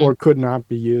could or could not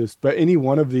be used. But any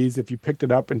one of these, if you picked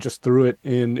it up and just threw it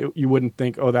in, you wouldn't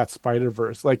think, oh, that's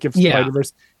Spider-Verse. Like if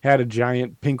Spider-Verse had a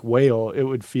giant pink whale, it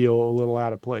would feel a little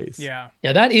out of place. Yeah.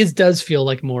 Yeah, that does feel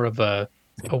like more of a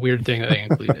weird thing that they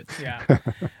included.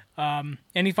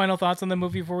 Any final thoughts on the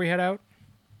movie before we head out?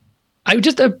 I was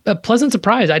just a pleasant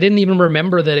surprise. I didn't even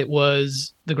remember that it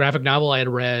was the graphic novel I had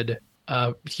read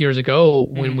years ago.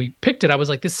 When we picked it, I was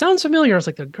like, this sounds familiar. I was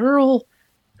like, there's a girl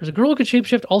who could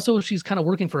shapeshift. Also, she's kind of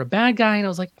working for a bad guy. And I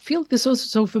was like, I feel like this is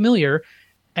so familiar.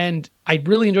 And I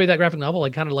really enjoyed that graphic novel.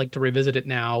 I kind of like to revisit it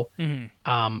now.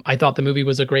 I thought the movie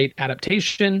was a great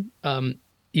adaptation.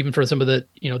 Even for some of the,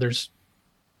 there's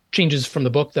changes from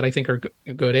the book that I think are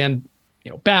good and,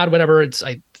 bad, whatever. It's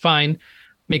fine.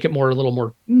 Make it a little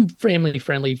more family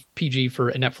friendly, PG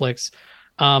for Netflix.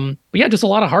 But yeah, just a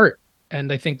lot of heart. And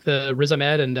I think the Riz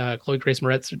Ahmed and Chloe Grace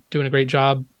Moretz are doing a great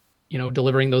job,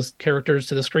 delivering those characters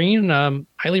to the screen. I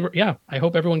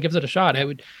hope everyone gives it a shot.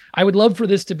 I would love for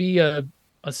this to be a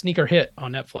sneaker hit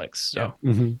on Netflix. So,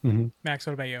 Max,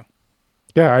 what about you?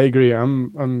 Yeah, I agree.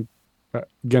 I'm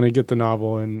gonna get the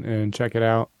novel and check it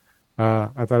out.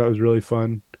 I thought it was really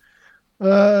fun.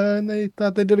 And they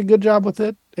thought they did a good job with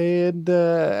it, and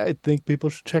I think people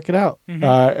should check it out.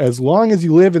 As long as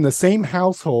you live in the same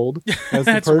household as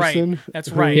the person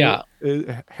who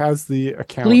has the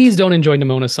account. Please don't enjoy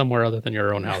Nimona somewhere other than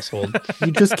your own household.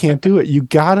 You just can't do it. You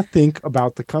got to think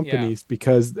about the companies,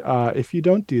 because if you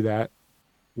don't do that,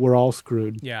 we're all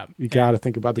screwed. Yeah. You got to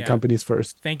think about the companies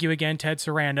first. Thank you again, Ted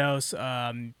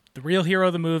Sarandos. The real hero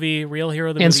of the movie,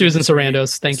 and Susan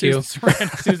Sarandon. Thank you.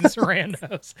 Susan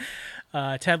Sarandon.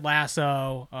 Ted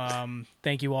Lasso.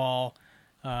 Thank you all.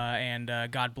 And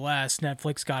God bless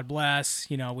Netflix. God bless.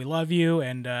 We love you.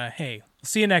 And hey, we'll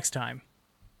see you next time.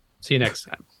 See you next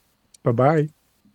time. Bye-bye.